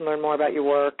 they can learn more about your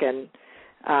work and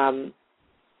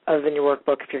other than your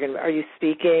workbook. Are you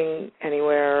speaking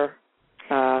anywhere?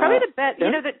 Probably the best,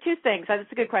 the 2 things.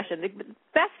 That's a good question. The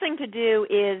best thing to do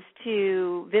is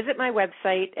to visit my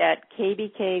website at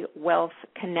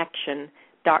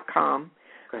kbkwealthconnection.com.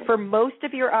 Great. For most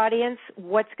of your audience,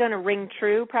 what's going to ring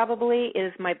true probably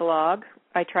is my blog.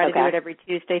 I try to do it every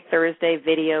Tuesday, Thursday,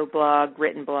 video blog,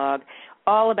 written blog,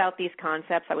 all about these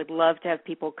concepts. I would love to have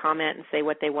people comment and say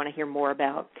what they want to hear more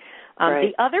about.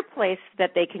 The other place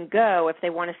that they can go if they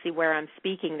want to see where I'm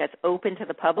speaking that's open to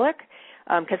the public,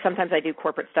 because sometimes I do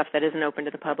corporate stuff that isn't open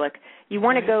to the public, you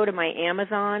want to go to my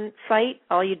Amazon site.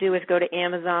 All you do is go to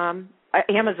Amazon,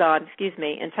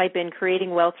 and type in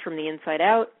Creating Wealth from the Inside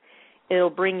Out.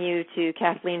 It'll bring you to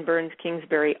Kathleen Burns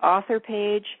Kingsbury author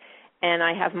page, and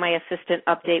I have my assistant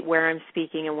update where I'm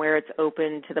speaking and where it's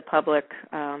open to the public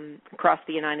across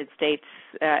the United States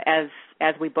as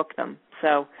we book them.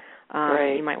 So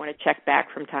you might want to check back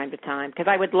from time to time, because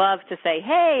I would love to say,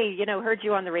 hey, heard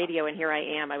you on the radio and here I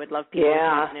am. I would love people to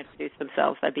come and introduce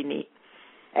themselves. That'd be neat.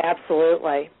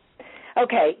 Absolutely.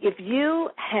 Okay, if you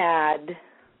had,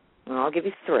 I'll give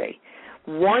you 3.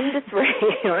 1 to 3,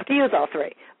 you don't have to use all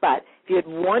 3, but if you had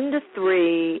 1 to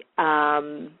 3,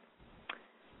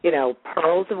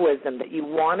 pearls of wisdom that you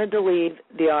wanted to leave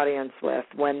the audience with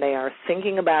when they are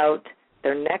thinking about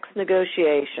their next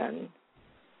negotiation,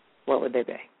 what would they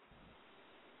be?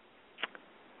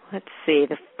 Let's see.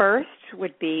 The first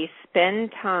would be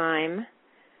spend time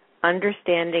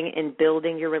understanding and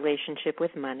building your relationship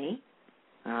with money.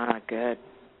 Good.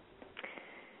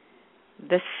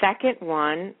 The second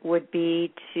one would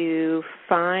be to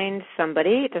find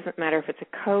somebody, it doesn't matter if it's a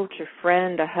coach, a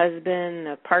friend, a husband,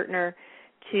 a partner,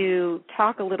 to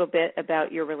talk a little bit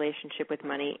about your relationship with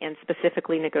money and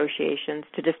specifically negotiations,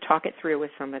 to just talk it through with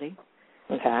somebody.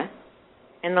 Okay.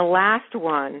 And the last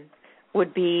one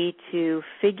would be to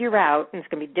figure out, and it's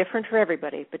going to be different for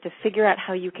everybody, but to figure out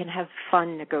how you can have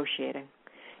fun negotiating.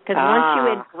 Because once you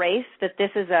embrace that this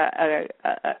is a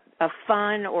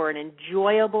fun or an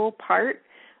enjoyable part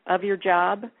of your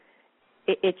job,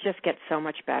 it just gets so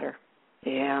much better.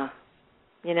 Yeah.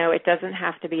 It doesn't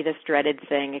have to be this dreaded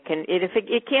thing. If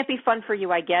it can't be fun for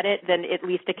you, I get it, then at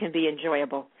least it can be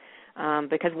enjoyable.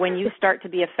 Because when you start to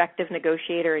be an effective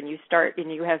negotiator and you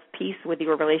have peace with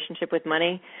your relationship with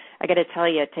money, I got to tell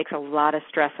you, it takes a lot of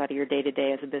stress out of your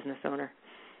day-to-day as a business owner.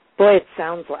 Boy, it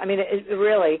sounds like, it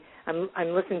really, I'm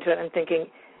listening to it and I'm thinking,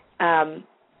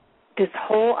 this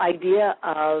whole idea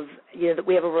of, that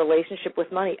we have a relationship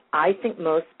with money, I think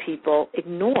most people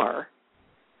ignore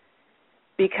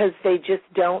because they just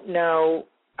don't know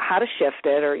how to shift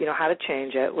it or, how to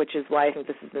change it, which is why I think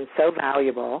this has been so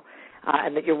valuable,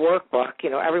 and that your workbook,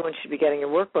 everyone should be getting your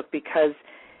workbook because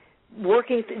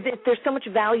there's so much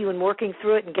value in working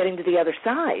through it and getting to the other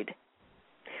side.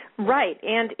 Right,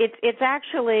 and it's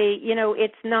actually,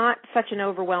 it's not such an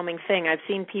overwhelming thing. I've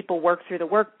seen people work through the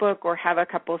workbook or have a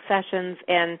couple of sessions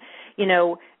and,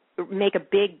 make a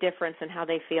big difference in how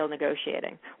they feel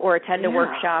negotiating, or attend a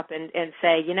workshop and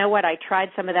say, you know what, I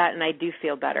tried some of that and I do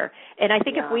feel better. And I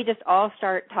think if we just all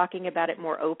start talking about it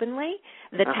more openly,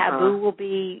 the taboo will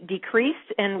be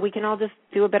decreased and we can all just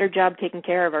do a better job taking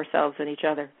care of ourselves and each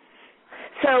other.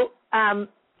 So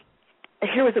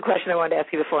here was a question I wanted to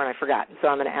ask you before and I forgot, so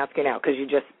I'm going to ask you now because you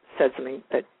just said something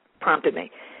that prompted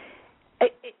me.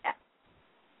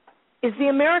 Is the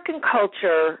American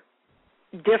culture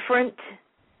different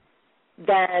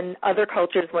than other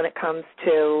cultures when it comes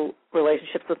to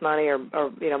relationships with money or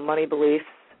money beliefs?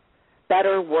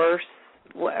 Better, worse,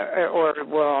 or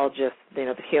we're all just,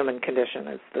 the human condition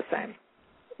is the same?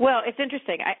 Well, it's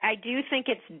interesting. I do think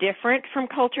it's different from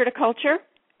culture to culture.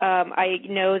 I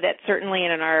know that certainly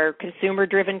in our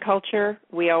consumer-driven culture,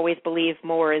 we always believe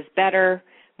more is better,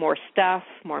 more stuff,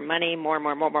 more money, more,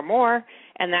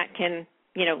 and that can,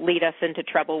 lead us into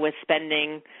trouble with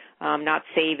spending, not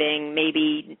saving,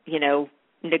 maybe,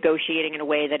 negotiating in a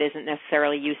way that isn't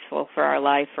necessarily useful for our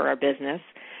life or our business.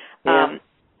 Yeah.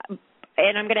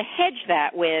 And I'm going to hedge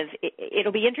that with,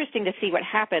 it'll be interesting to see what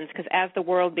happens because as the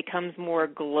world becomes more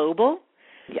global,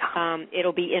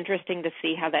 it'll be interesting to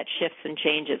see how that shifts and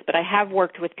changes. But I have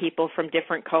worked with people from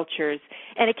different cultures,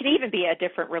 and it can even be a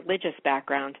different religious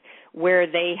background where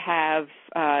they have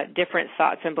different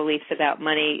thoughts and beliefs about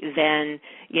money than,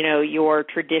 your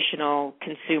traditional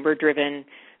consumer-driven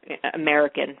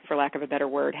American, for lack of a better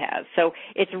word, has. So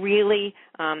it's really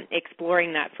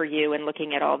exploring that for you and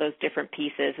looking at all those different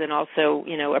pieces and also,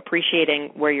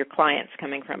 appreciating where your client's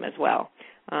coming from as well.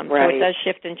 So it does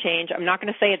shift and change. I'm not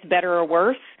going to say it's better or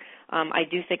worse. I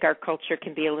do think our culture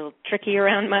can be a little tricky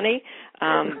around money,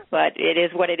 but it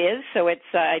is what it is. So it's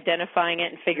identifying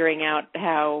it and figuring out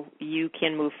how you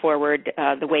can move forward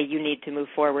the way you need to move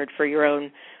forward for your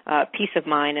own peace of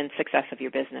mind and success of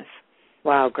your business.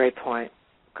 Wow, great point.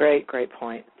 Great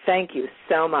point. Thank you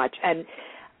so much. And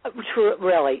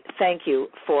really, thank you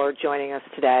for joining us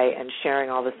today and sharing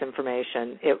all this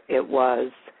information. It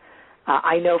was,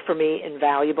 I know for me,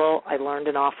 invaluable. I learned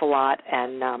an awful lot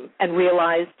and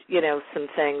realized, some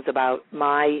things about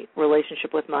my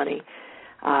relationship with money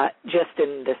just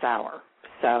in this hour.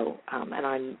 So,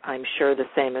 and I'm sure the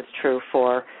same is true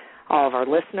for all of our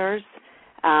listeners.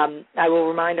 I will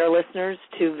remind our listeners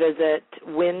to visit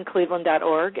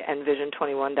wincleveland.org and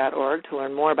vision21.org to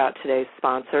learn more about today's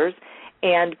sponsors.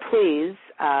 And please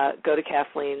go to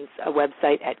Kathleen's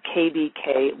website at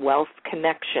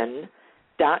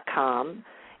kbkwealthconnection.com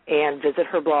and visit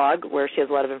her blog where she has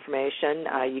a lot of information.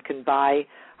 You can buy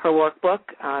her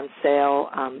workbook on sale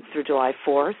through July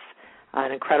 4th.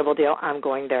 An incredible deal. I'm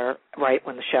going there right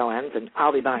when the show ends, and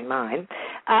I'll be buying mine.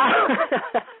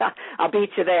 I'll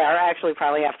beat you there. Actually,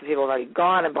 probably half the people have already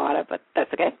gone and bought it, but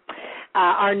that's okay.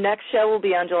 Our next show will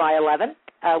be on July 11th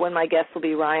when my guest will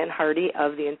be Ryan Hardy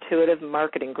of the Intuitive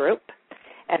Marketing Group.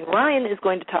 And Ryan is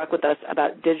going to talk with us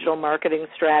about digital marketing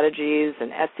strategies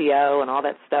and SEO and all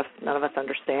that stuff none of us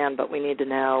understand, but we need to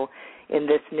know in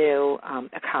this new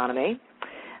economy.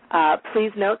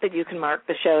 Please note that you can mark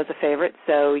the show as a favorite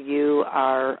so you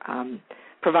are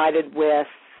provided with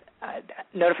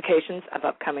notifications of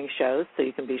upcoming shows so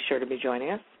you can be sure to be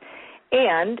joining us.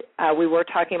 And we were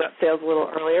talking about sales a little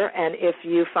earlier, and if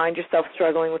you find yourself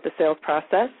struggling with the sales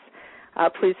process,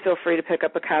 please feel free to pick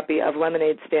up a copy of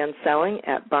Lemonade Stand Selling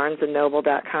at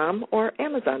barnesandnoble.com or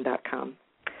amazon.com.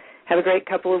 Have a great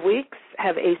couple of weeks.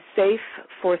 Have a safe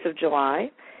 4th of July.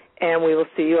 And we will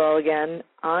see you all again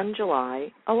on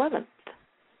July 11th.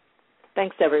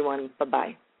 Thanks, everyone.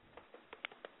 Bye-bye.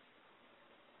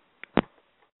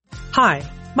 Hi,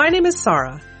 my name is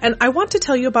Sarah, and I want to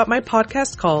tell you about my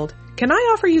podcast called Can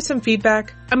I Offer You Some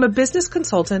Feedback? I'm a business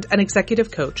consultant and executive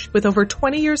coach with over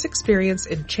 20 years experience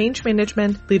in change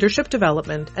management, leadership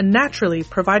development, and naturally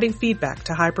providing feedback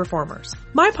to high performers.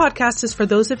 My podcast is for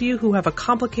those of you who have a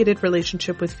complicated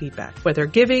relationship with feedback, whether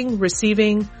giving,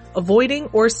 receiving, avoiding,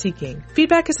 or seeking.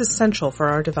 Feedback is essential for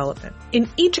our development. In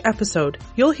each episode,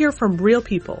 you'll hear from real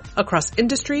people across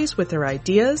industries with their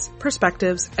ideas,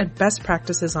 perspectives, and best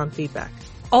practices on feedback.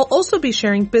 I'll also be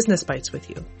sharing business bites with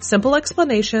you, simple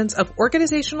explanations of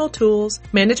organizational tools,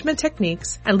 management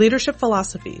techniques, and leadership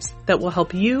philosophies that will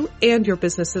help you and your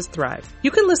businesses thrive.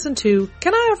 You can listen to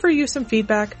Can I Offer You Some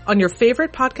Feedback on your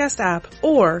favorite podcast app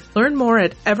or learn more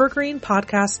at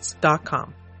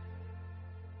evergreenpodcasts.com.